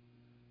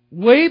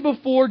 way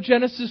before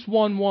Genesis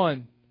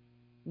 1:1,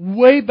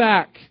 way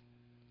back,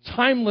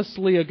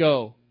 timelessly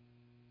ago,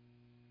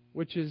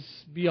 which is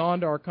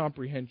beyond our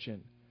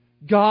comprehension,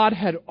 God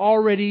had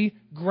already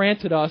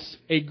granted us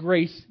a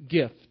grace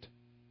gift.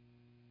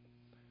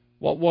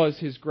 What was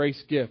His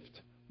grace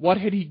gift? What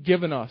had He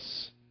given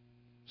us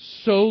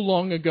so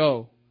long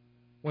ago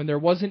when there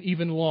wasn't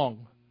even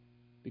long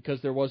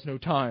because there was no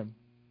time?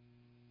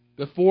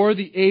 Before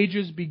the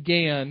ages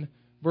began,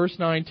 verse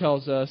 9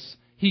 tells us,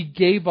 He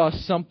gave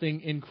us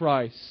something in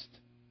Christ.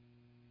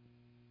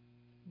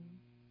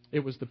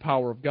 It was the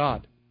power of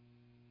God.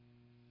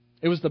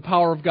 It was the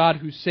power of God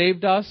who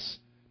saved us,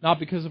 not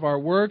because of our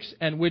works,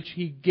 and which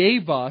He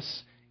gave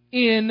us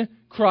in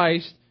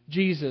Christ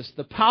Jesus.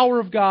 The power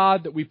of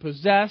God that we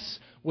possess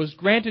was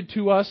granted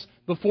to us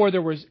before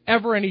there was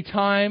ever any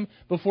time,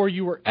 before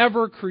you were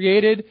ever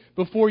created,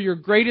 before your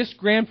greatest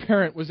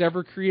grandparent was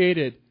ever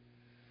created,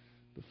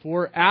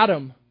 before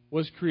Adam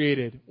was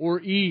created, or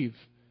Eve,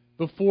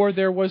 before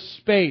there was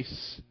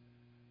space,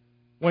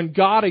 when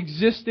God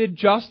existed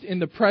just in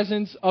the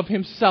presence of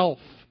Himself,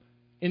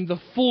 in the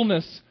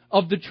fullness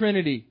of the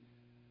Trinity.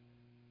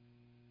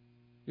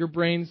 Your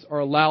brains are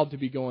allowed to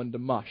be going to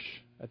mush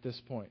at this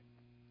point.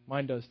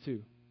 Mine does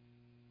too.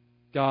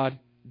 God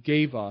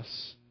gave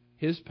us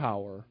His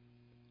power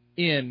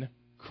in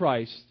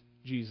Christ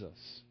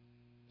Jesus.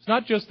 It's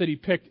not just that He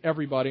picked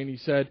everybody and He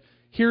said,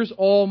 here's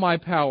all my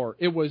power.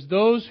 It was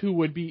those who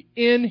would be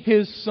in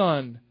His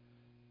Son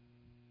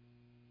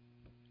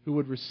who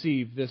would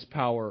receive this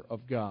power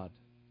of God.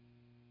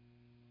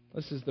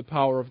 This is the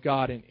power of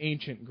God in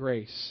ancient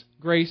grace.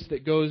 Grace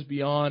that goes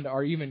beyond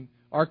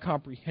our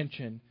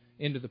comprehension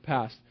into the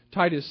past.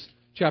 Titus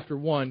chapter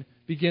 1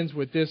 begins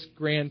with this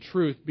grand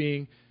truth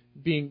being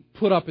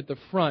put up at the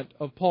front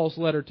of Paul's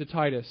letter to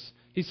Titus.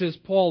 He says,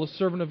 Paul, a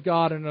servant of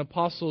God and an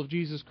apostle of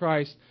Jesus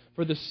Christ,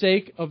 for the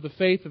sake of the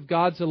faith of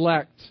God's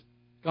elect,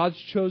 God's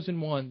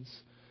chosen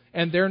ones,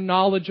 and their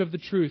knowledge of the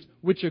truth,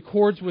 which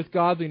accords with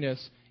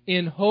godliness,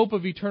 in hope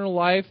of eternal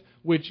life,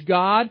 which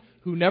God,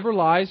 who never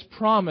lies,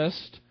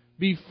 promised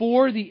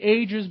before the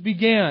ages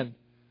began.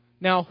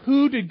 Now,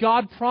 who did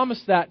God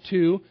promise that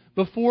to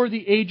before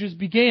the ages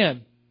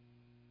began?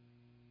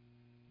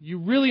 You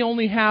really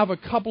only have a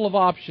couple of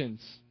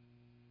options.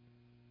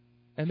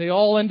 And they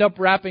all end up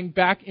wrapping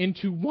back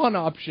into one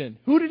option.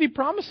 Who did He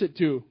promise it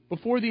to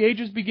before the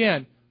ages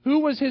began? Who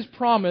was His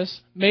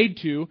promise made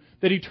to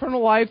that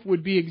eternal life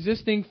would be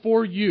existing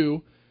for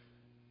you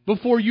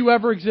before you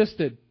ever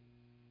existed?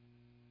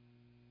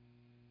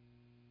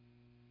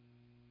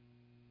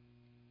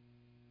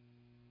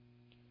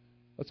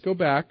 Let's go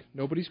back.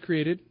 Nobody's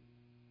created.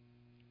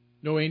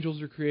 No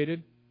angels are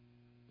created.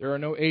 There are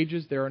no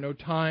ages. There are no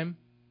time.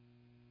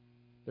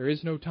 There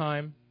is no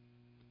time.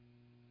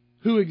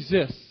 Who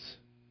exists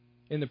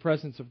in the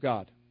presence of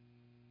God?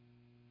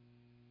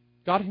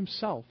 God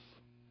Himself.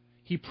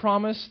 He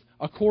promised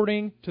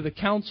according to the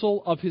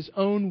counsel of His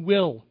own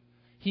will.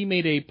 He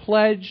made a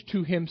pledge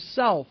to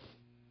Himself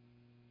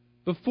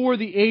before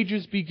the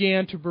ages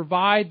began to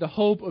provide the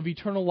hope of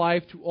eternal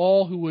life to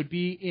all who would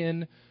be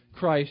in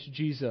Christ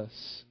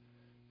Jesus.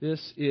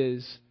 This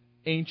is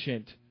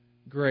ancient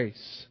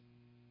grace.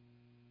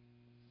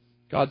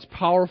 God's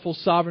powerful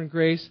sovereign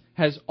grace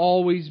has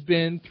always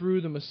been through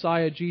the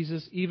Messiah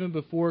Jesus even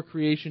before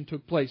creation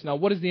took place. Now,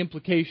 what is the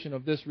implication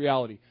of this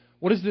reality?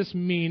 What does this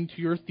mean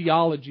to your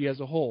theology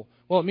as a whole?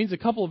 Well, it means a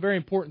couple of very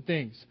important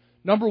things.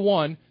 Number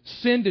one,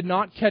 sin did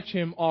not catch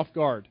him off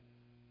guard.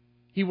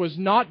 He was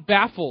not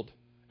baffled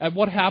at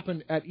what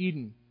happened at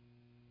Eden.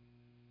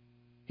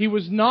 He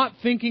was not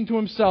thinking to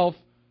himself,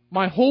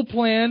 my whole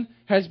plan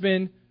has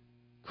been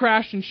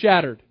crashed and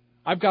shattered.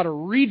 I've got to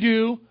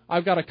redo.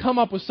 I've got to come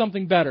up with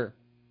something better.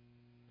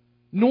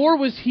 Nor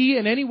was he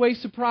in any way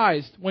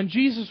surprised when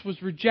Jesus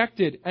was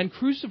rejected and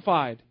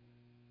crucified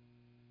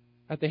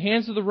at the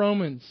hands of the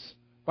Romans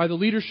by the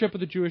leadership of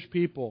the Jewish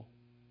people.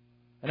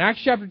 In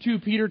Acts chapter 2,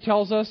 Peter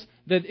tells us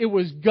that it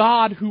was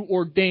God who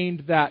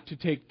ordained that to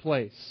take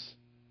place.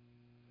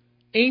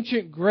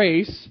 Ancient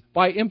grace,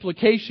 by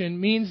implication,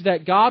 means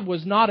that God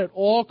was not at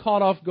all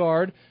caught off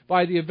guard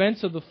by the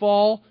events of the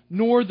fall,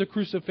 nor the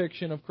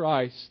crucifixion of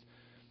Christ.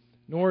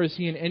 Nor is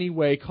He in any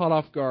way caught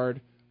off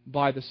guard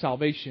by the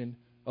salvation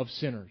of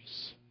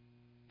sinners.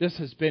 This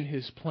has been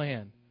His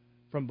plan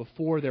from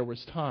before there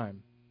was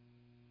time.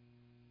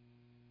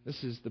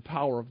 This is the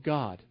power of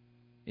God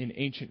in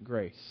ancient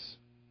grace.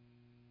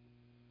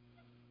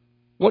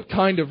 What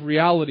kind of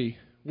reality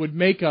would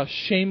make us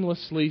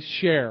shamelessly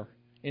share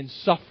in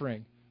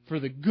suffering for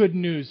the good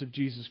news of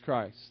Jesus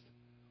Christ?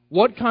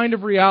 What kind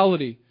of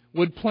reality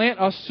would plant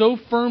us so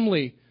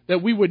firmly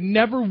that we would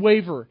never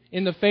waver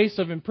in the face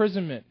of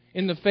imprisonment,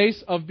 in the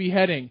face of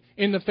beheading,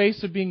 in the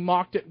face of being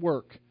mocked at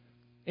work,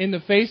 in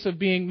the face of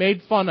being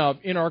made fun of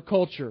in our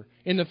culture,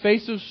 in the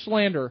face of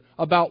slander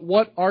about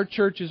what our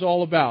church is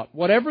all about?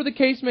 Whatever the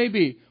case may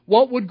be,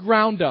 what would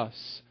ground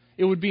us?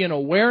 It would be an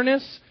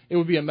awareness, it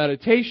would be a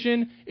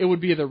meditation, it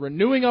would be the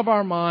renewing of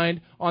our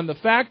mind on the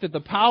fact that the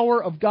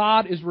power of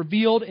God is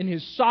revealed in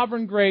His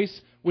sovereign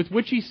grace with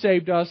which He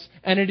saved us,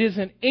 and it is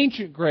an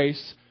ancient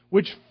grace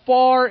which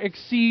far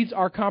exceeds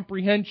our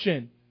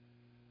comprehension.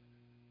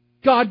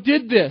 God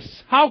did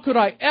this. How could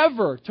I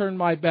ever turn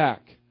my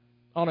back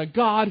on a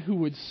God who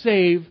would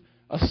save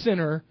a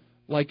sinner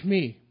like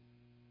me?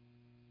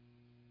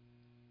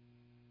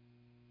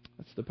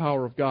 That's the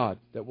power of God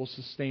that will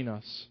sustain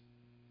us,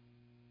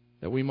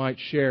 that we might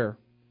share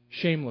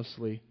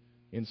shamelessly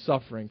in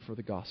suffering for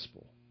the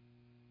gospel.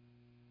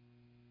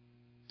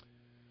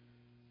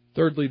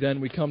 Thirdly, then,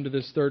 we come to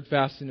this third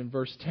fasting in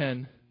verse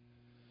 10.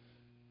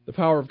 The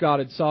power of God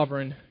in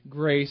sovereign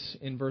grace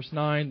in verse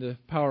 9. The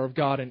power of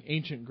God in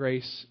ancient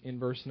grace in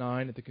verse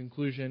 9 at the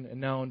conclusion. And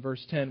now in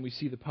verse 10 we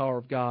see the power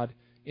of God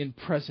in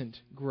present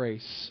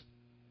grace.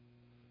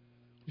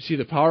 We see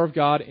the power of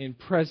God in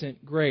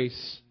present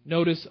grace.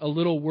 Notice a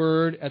little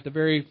word at the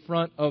very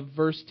front of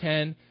verse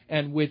 10,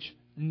 and which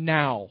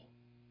now.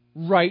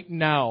 Right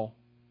now.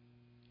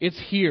 It's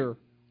here.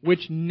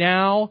 Which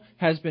now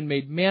has been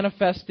made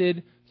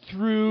manifested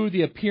through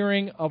the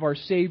appearing of our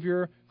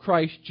Savior,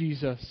 Christ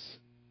Jesus.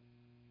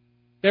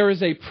 There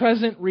is a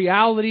present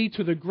reality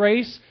to the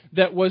grace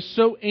that was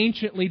so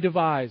anciently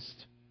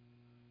devised.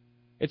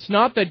 It's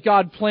not that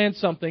God planned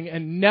something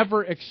and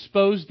never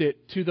exposed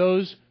it to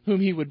those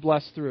whom He would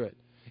bless through it.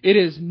 It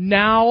is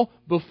now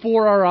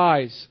before our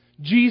eyes.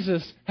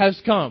 Jesus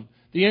has come.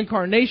 The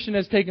incarnation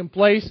has taken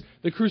place.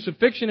 The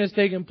crucifixion has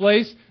taken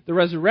place. The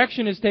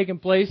resurrection has taken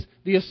place.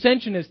 The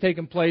ascension has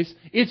taken place.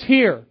 It's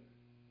here.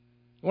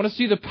 You want to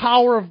see the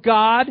power of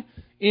God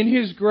in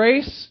His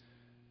grace?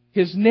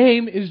 His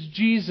name is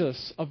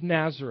Jesus of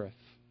Nazareth.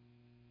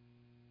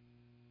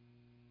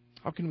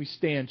 How can we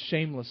stand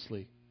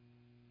shamelessly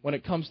when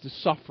it comes to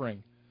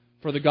suffering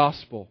for the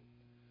gospel?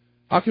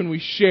 How can we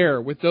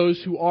share with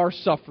those who are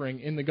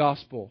suffering in the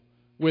gospel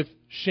with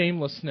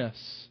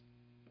shamelessness?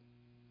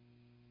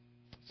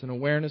 It's an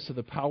awareness of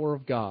the power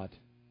of God,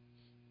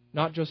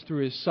 not just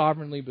through His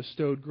sovereignly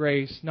bestowed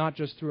grace, not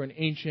just through an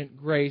ancient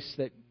grace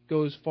that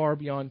goes far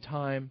beyond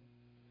time,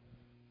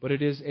 but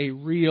it is a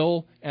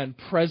real and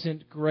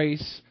present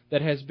grace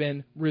that has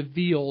been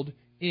revealed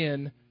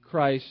in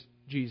Christ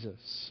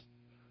Jesus.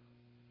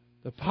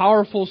 The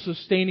powerful,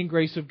 sustaining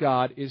grace of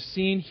God is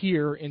seen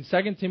here in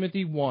 2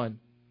 Timothy 1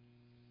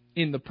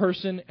 in the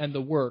person and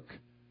the work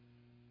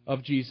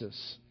of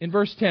Jesus. In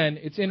verse 10,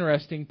 it's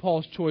interesting,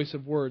 Paul's choice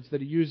of words that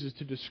he uses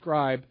to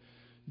describe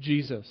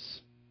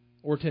Jesus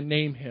or to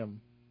name Him.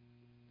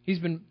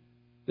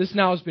 This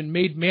now has been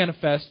made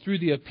manifest through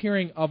the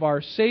appearing of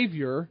our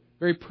Savior,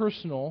 very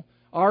personal,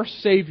 our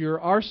Savior,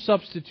 our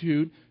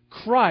substitute,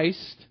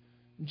 Christ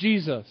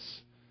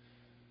Jesus.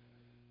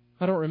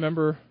 I don't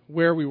remember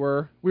where we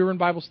were. We were in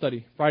Bible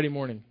study Friday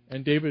morning,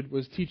 and David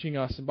was teaching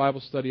us in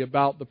Bible study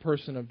about the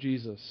person of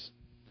Jesus.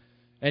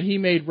 And he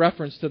made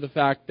reference to the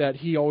fact that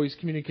he always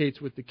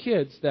communicates with the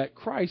kids that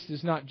Christ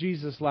is not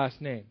Jesus' last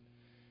name.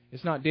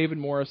 It's not David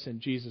Morris and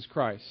Jesus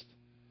Christ.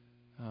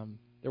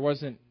 There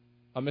wasn't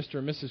a Mr.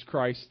 and Mrs.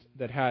 Christ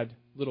that had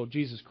little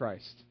Jesus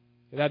Christ.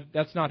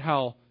 That's not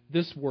how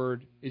this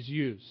word is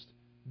used.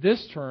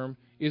 This term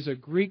is a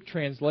Greek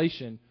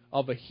translation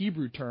of a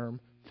Hebrew term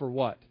for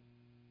what?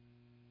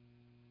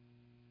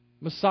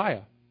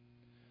 Messiah.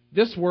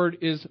 This word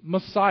is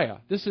Messiah.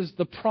 This is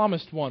the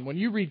promised one. When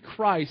you read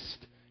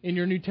Christ in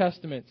your New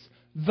Testaments,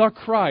 the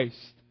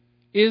Christ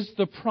is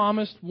the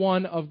promised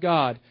one of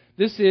God.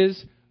 This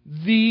is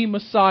the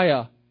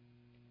Messiah.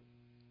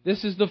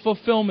 This is the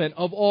fulfillment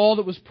of all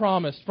that was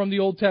promised from the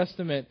Old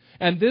Testament.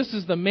 And this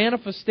is the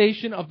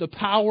manifestation of the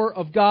power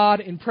of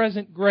God in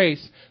present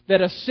grace, that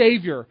a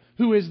Savior,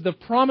 who is the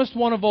promised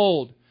one of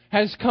old,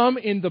 has come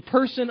in the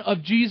person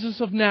of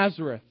Jesus of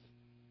Nazareth.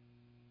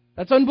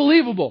 That's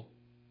unbelievable.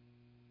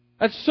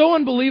 That's so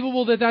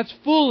unbelievable that that's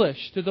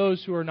foolish to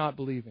those who are not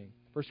believing.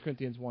 1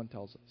 Corinthians 1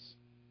 tells us.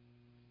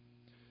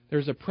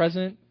 There's a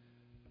present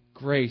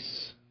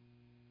grace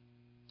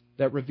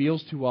that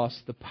reveals to us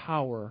the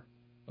power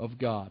of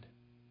God.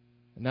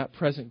 And that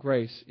present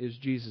grace is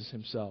Jesus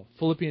Himself.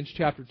 Philippians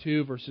chapter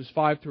 2, verses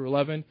 5 through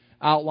 11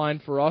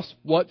 outline for us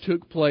what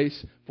took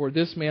place for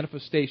this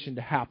manifestation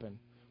to happen.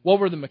 What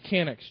were the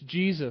mechanics?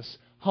 Jesus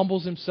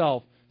humbles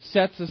Himself,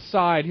 sets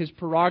aside His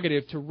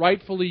prerogative to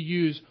rightfully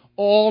use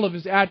all of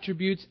His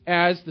attributes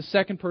as the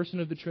second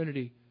person of the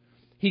Trinity.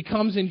 He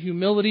comes in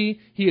humility.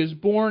 He is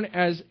born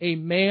as a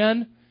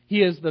man.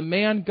 He is the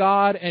man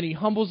God, and He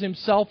humbles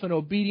Himself in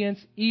obedience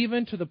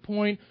even to the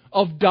point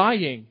of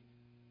dying.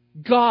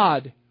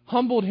 God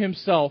humbled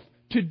Himself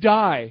to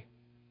die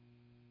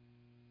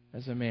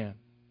as a man.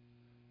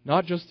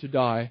 Not just to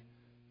die,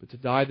 but to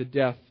die the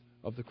death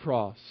of the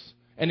cross.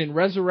 And in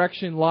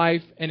resurrection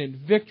life and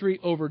in victory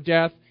over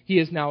death, He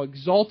is now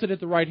exalted at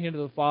the right hand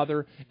of the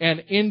Father, and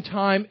in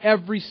time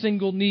every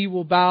single knee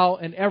will bow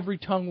and every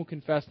tongue will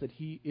confess that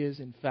He is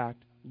in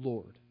fact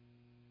Lord.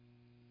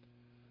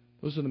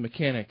 Those are the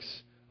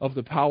mechanics of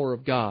the power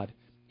of God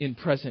in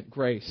present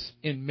grace,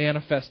 in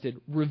manifested,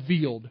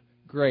 revealed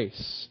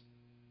grace,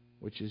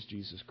 which is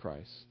Jesus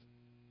Christ.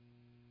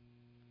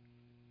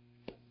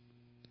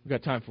 We've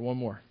got time for one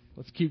more.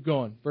 Let's keep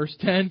going. Verse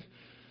 10.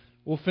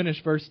 We'll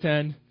finish verse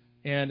 10,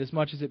 and as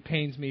much as it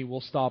pains me,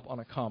 we'll stop on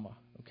a comma.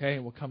 Okay?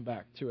 And we'll come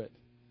back to it.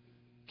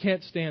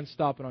 Can't stand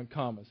stopping on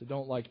commas. I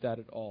don't like that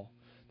at all.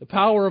 The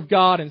power of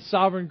God in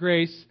sovereign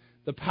grace,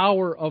 the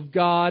power of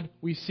God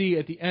we see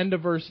at the end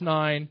of verse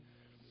 9.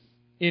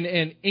 In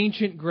an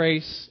ancient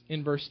grace,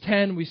 in verse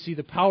 10, we see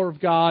the power of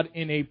God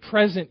in a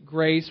present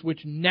grace,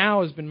 which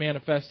now has been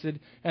manifested.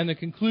 And the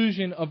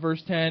conclusion of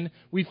verse 10,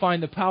 we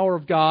find the power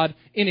of God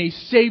in a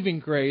saving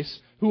grace,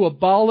 who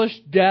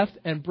abolished death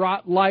and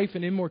brought life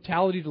and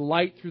immortality to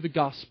light through the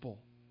gospel.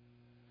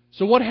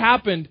 So what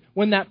happened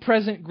when that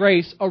present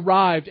grace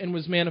arrived and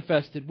was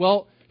manifested?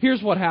 Well,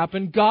 here's what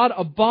happened. God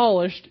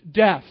abolished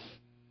death.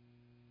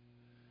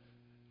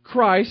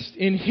 Christ,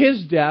 in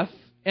His death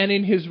and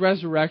in His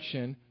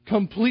resurrection,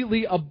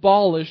 completely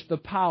abolished the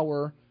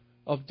power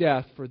of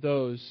death for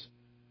those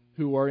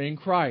who are in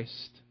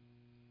Christ.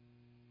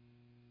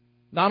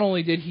 Not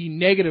only did He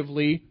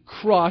negatively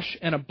crush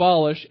and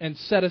abolish and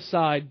set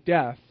aside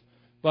death,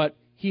 but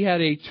He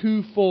had a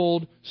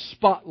twofold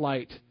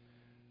spotlight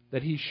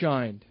that He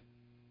shined.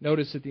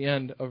 Notice at the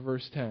end of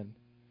verse 10.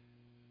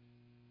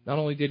 Not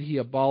only did He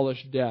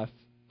abolish death,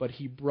 but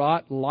He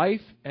brought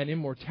life and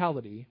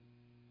immortality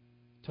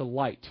to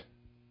light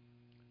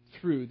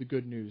through the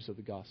good news of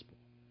the gospel.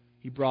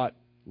 He brought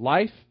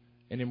life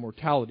and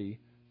immortality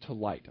to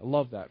light. I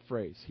love that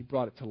phrase. He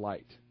brought it to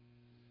light.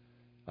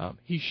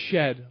 He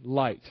shed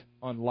light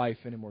on life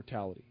and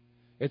immortality.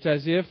 It's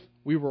as if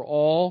we were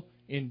all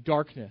in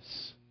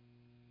darkness.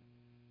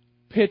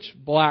 Pitch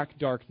black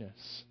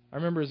darkness. I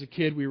remember as a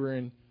kid we were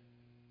in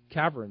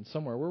caverns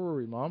somewhere. Where were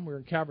we, Mom? We were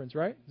in caverns,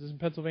 right? Is this in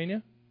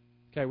Pennsylvania?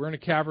 Okay, we're in a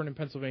cavern in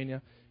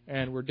Pennsylvania,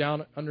 and we're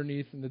down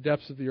underneath in the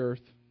depths of the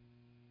earth,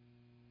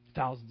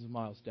 thousands of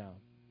miles down.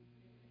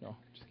 No,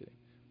 just kidding.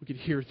 We could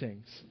hear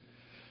things.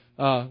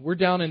 We're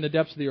down in the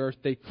depths of the earth.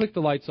 They click the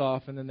lights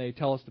off, and then they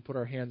tell us to put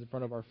our hands in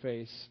front of our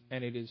face,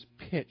 and it is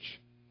pitch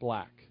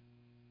black.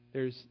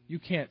 You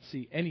can't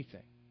see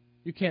anything.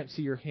 You can't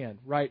see your hand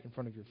right in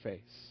front of your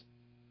face.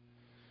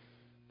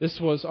 This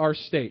was our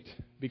state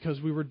because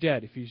we were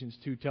dead, Ephesians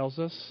 2 tells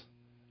us.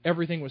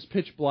 Everything was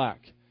pitch black.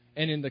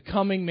 And in the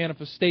coming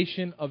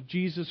manifestation of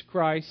Jesus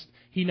Christ,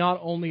 He not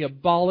only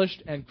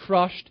abolished and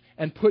crushed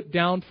and put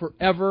down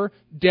forever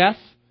death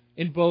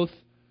in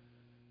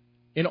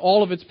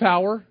all of its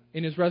power,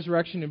 in His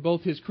resurrection, in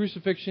both His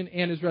crucifixion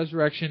and His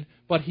resurrection,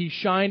 but He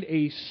shined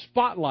a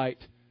spotlight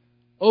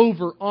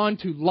over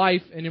onto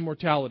life and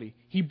immortality.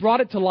 He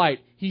brought it to light.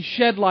 He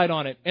shed light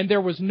on it, and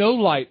there was no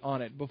light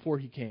on it before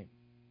He came.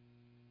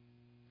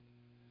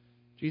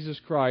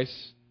 Jesus Christ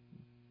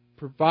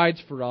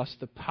provides for us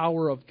the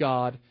power of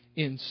God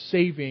in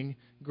saving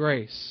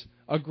grace,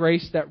 a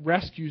grace that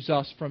rescues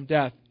us from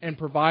death and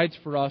provides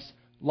for us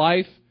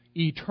life,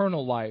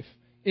 eternal life,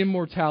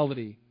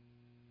 immortality.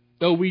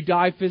 Though we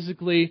die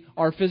physically,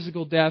 our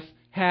physical death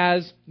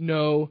has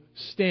no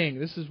sting.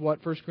 This is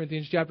what 1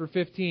 Corinthians chapter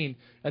 15,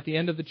 at the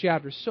end of the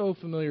chapter, is so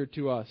familiar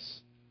to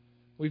us.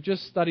 We've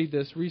just studied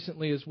this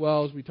recently as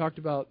well as we talked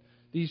about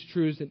these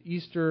truths at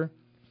Easter.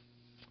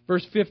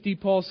 Verse 50,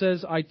 Paul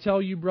says, I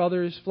tell you,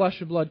 brothers, flesh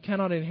and blood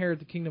cannot inherit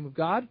the kingdom of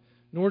God,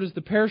 nor does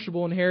the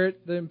perishable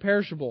inherit the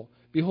imperishable.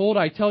 Behold,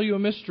 I tell you a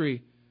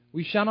mystery.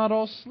 We shall not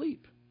all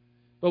sleep,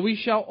 but we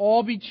shall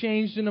all be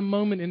changed in a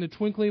moment, in the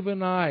twinkling of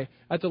an eye,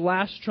 at the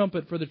last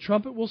trumpet. For the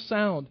trumpet will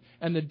sound,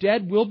 and the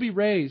dead will be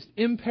raised,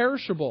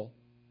 imperishable,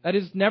 that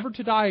is never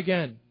to die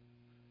again.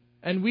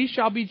 And we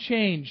shall be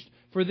changed,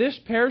 for this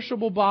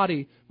perishable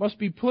body must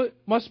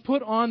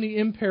put on the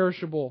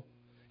imperishable,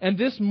 and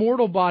this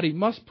mortal body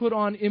must put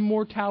on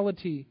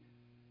immortality.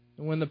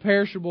 And when the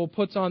perishable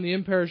puts on the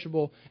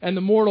imperishable, and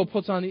the mortal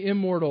puts on the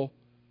immortal,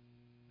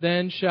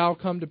 then shall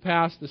come to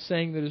pass the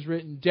saying that is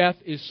written, Death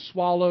is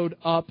swallowed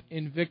up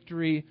in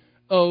victory.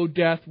 O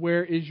death,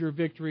 where is your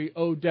victory?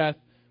 O death,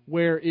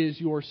 where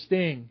is your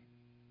sting?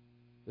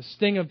 The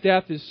sting of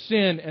death is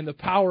sin, and the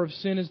power of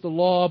sin is the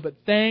law. But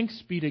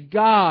thanks be to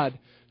God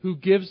who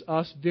gives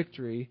us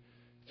victory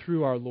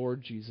through our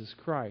Lord Jesus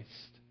Christ.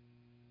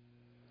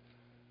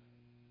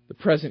 The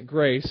present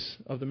grace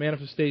of the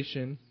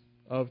manifestation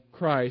of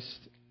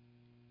Christ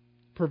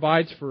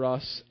provides for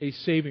us a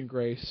saving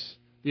grace,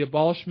 the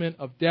abolishment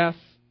of death,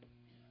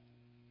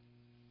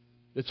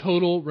 the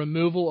total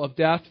removal of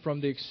death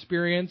from the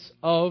experience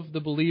of the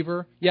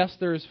believer. Yes,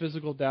 there is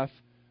physical death,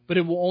 but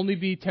it will only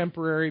be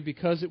temporary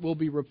because it will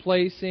be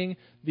replacing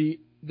the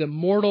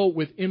mortal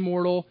with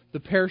immortal, the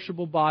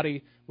perishable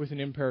body with an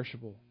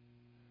imperishable.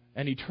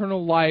 And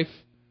eternal life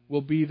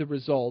will be the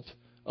result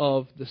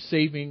of the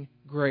saving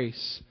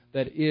grace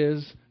that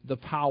is the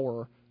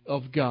power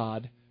of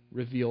God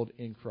revealed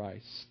in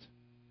Christ.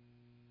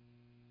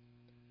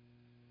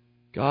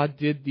 God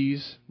did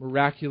these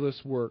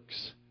miraculous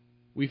works,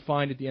 we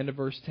find at the end of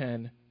verse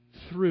 10,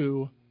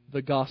 through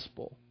the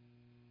gospel.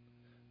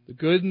 The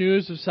good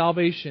news of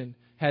salvation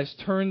has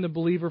turned the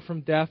believer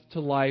from death to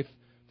life,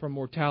 from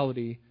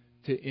mortality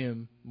to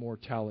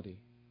immortality.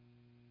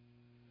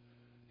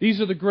 These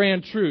are the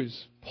grand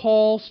truths.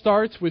 Paul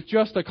starts with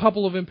just a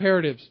couple of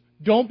imperatives.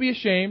 Don't be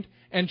ashamed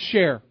and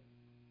share.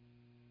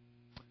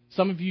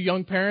 Some of you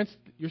young parents,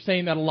 you're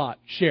saying that a lot.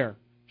 Share,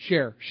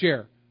 share,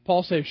 share.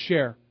 Paul says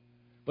share.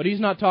 But he's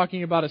not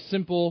talking about a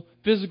simple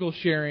physical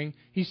sharing.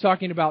 He's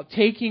talking about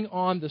taking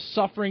on the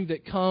suffering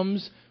that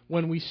comes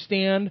when we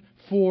stand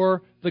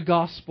for the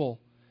gospel.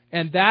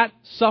 And that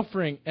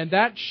suffering and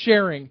that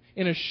sharing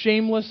in a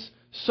shameless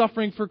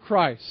suffering for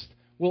Christ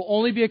will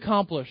only be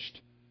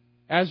accomplished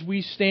as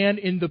we stand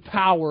in the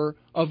power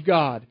of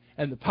God.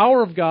 And the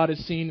power of God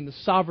is seen in the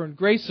sovereign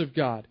grace of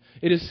God.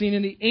 It is seen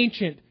in the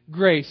ancient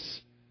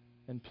grace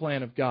and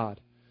plan of God.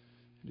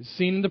 It is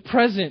seen in the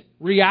present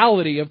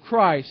reality of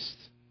Christ,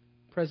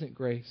 present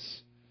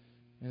grace.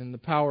 And the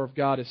power of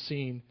God is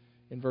seen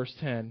in verse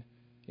 10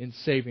 in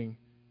saving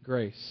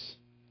grace.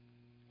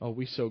 Oh,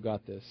 we so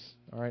got this.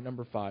 All right,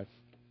 number 5.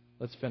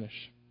 Let's finish.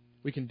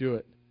 We can do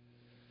it.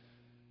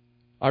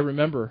 I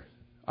remember.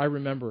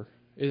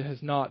 It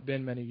has not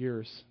been many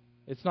years.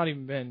 It's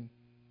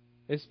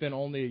been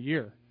only a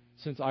year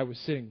since I was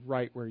sitting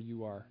right where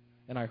you are.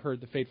 And I heard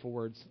the fateful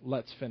words,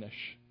 let's finish.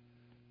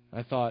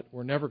 I thought,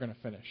 we're never going to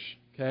finish.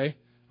 Okay?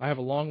 I have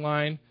a long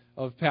line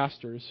of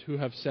pastors who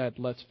have said,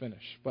 let's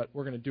finish. But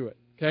we're going to do it.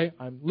 Okay?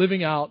 I'm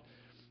living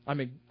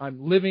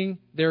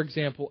their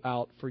example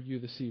out for you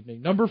this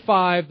evening. Number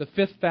 5, the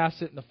fifth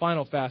facet and the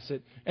final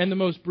facet, and the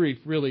most brief,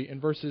 really, in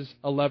verses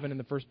 11 and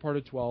the first part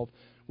of 12,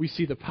 we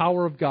see the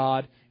power of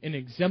God in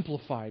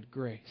exemplified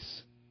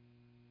grace.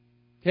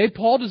 Okay,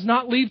 Paul does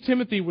not leave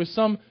Timothy with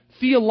some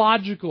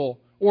theological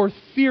or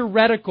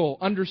theoretical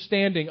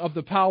understanding of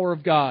the power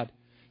of God.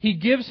 He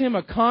gives him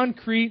a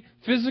concrete,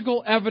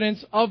 physical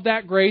evidence of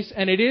that grace,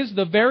 and it is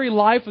the very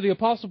life of the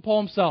Apostle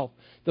Paul himself.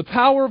 The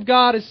power of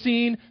God is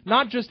seen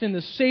not just in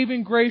the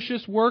saving,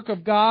 gracious work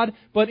of God,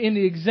 but in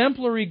the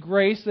exemplary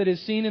grace that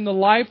is seen in the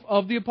life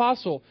of the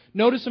apostle.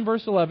 Notice in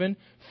verse 11,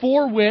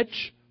 for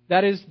which,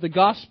 that is the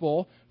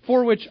gospel,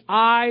 for which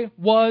I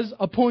was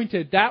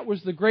appointed. That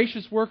was the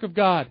gracious work of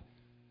God.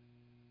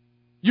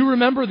 You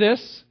remember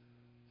this?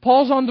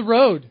 Paul's on the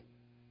road.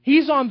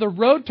 He's on the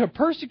road to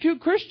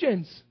persecute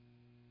Christians.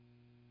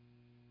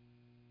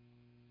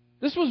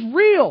 This was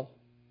real.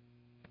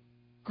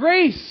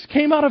 Grace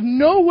came out of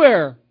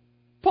nowhere.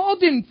 Paul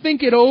didn't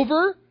think it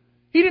over.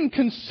 He didn't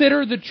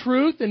consider the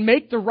truth and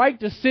make the right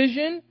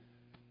decision.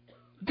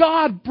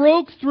 God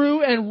broke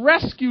through and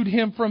rescued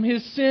him from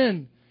his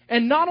sin.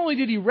 And not only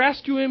did He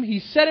rescue him, He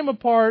set him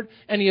apart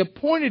and He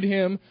appointed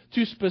him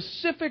to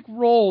specific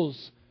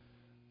roles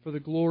for the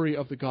glory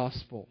of the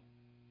gospel.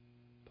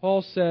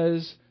 Paul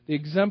says, the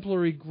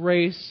exemplary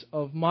grace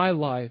of my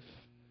life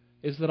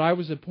is that I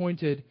was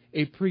appointed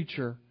a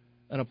preacher,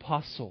 an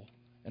apostle,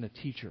 and a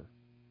teacher.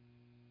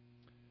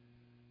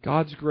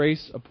 God's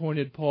grace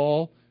appointed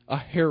Paul a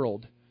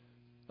herald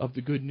of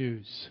the good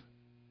news.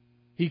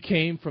 He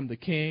came from the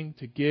king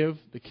to give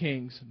the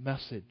king's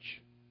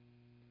message.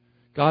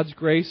 God's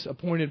grace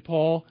appointed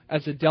Paul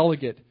as a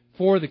delegate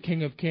for the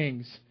King of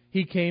Kings.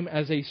 He came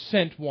as a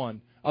sent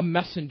one, a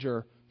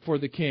messenger for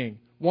the king,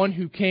 one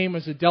who came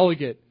as a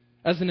delegate,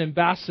 as an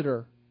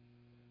ambassador.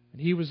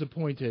 And he was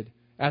appointed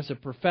as a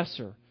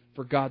professor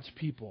for God's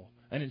people,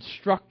 an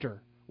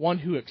instructor, one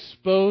who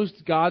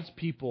exposed God's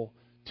people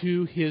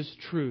to His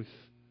truth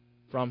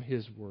from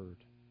His Word.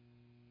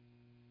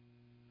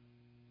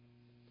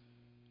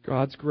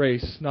 God's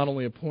grace not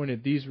only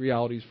appointed these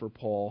realities for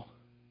Paul,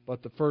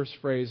 but the first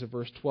phrase of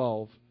verse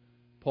 12,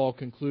 Paul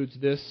concludes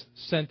this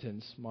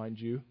sentence, mind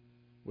you,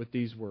 with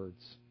these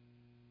words.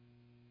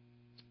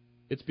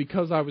 It's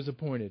because I was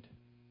appointed.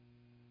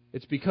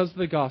 It's because of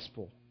the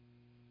gospel.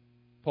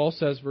 Paul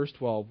says, verse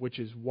 12, which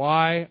is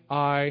why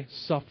I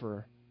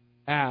suffer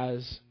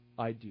as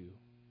I do.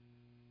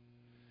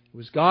 It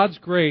was God's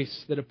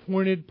grace that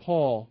appointed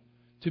Paul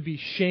to be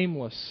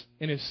shameless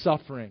in his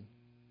suffering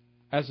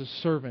as a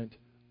servant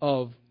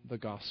of the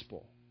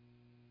gospel.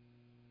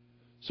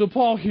 So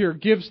Paul here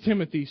gives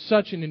Timothy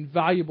such an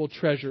invaluable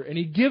treasure, and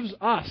he gives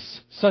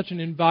us such an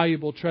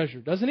invaluable treasure,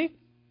 doesn't he?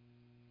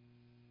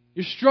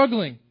 You're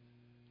struggling.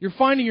 You're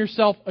finding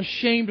yourself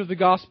ashamed of the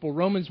gospel.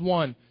 Romans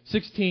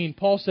 1:16,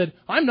 Paul said,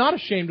 I'm not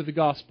ashamed of the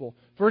gospel,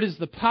 for it is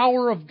the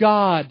power of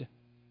God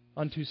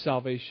unto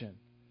salvation.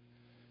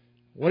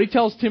 What he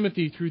tells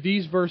Timothy through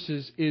these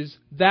verses is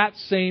that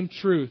same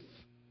truth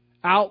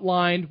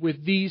outlined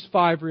with these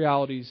 5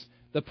 realities.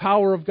 The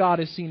power of God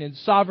is seen in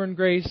sovereign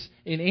grace,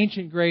 in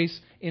ancient grace,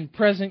 in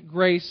present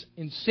grace,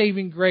 in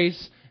saving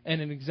grace,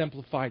 and in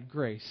exemplified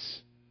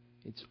grace.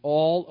 It's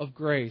all of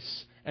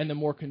grace. And the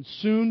more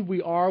consumed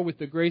we are with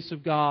the grace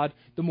of God,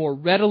 the more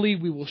readily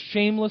we will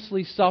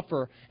shamelessly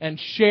suffer and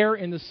share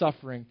in the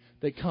suffering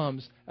that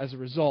comes as a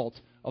result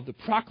of the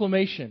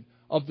proclamation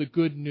of the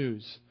good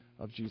news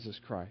of Jesus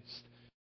Christ.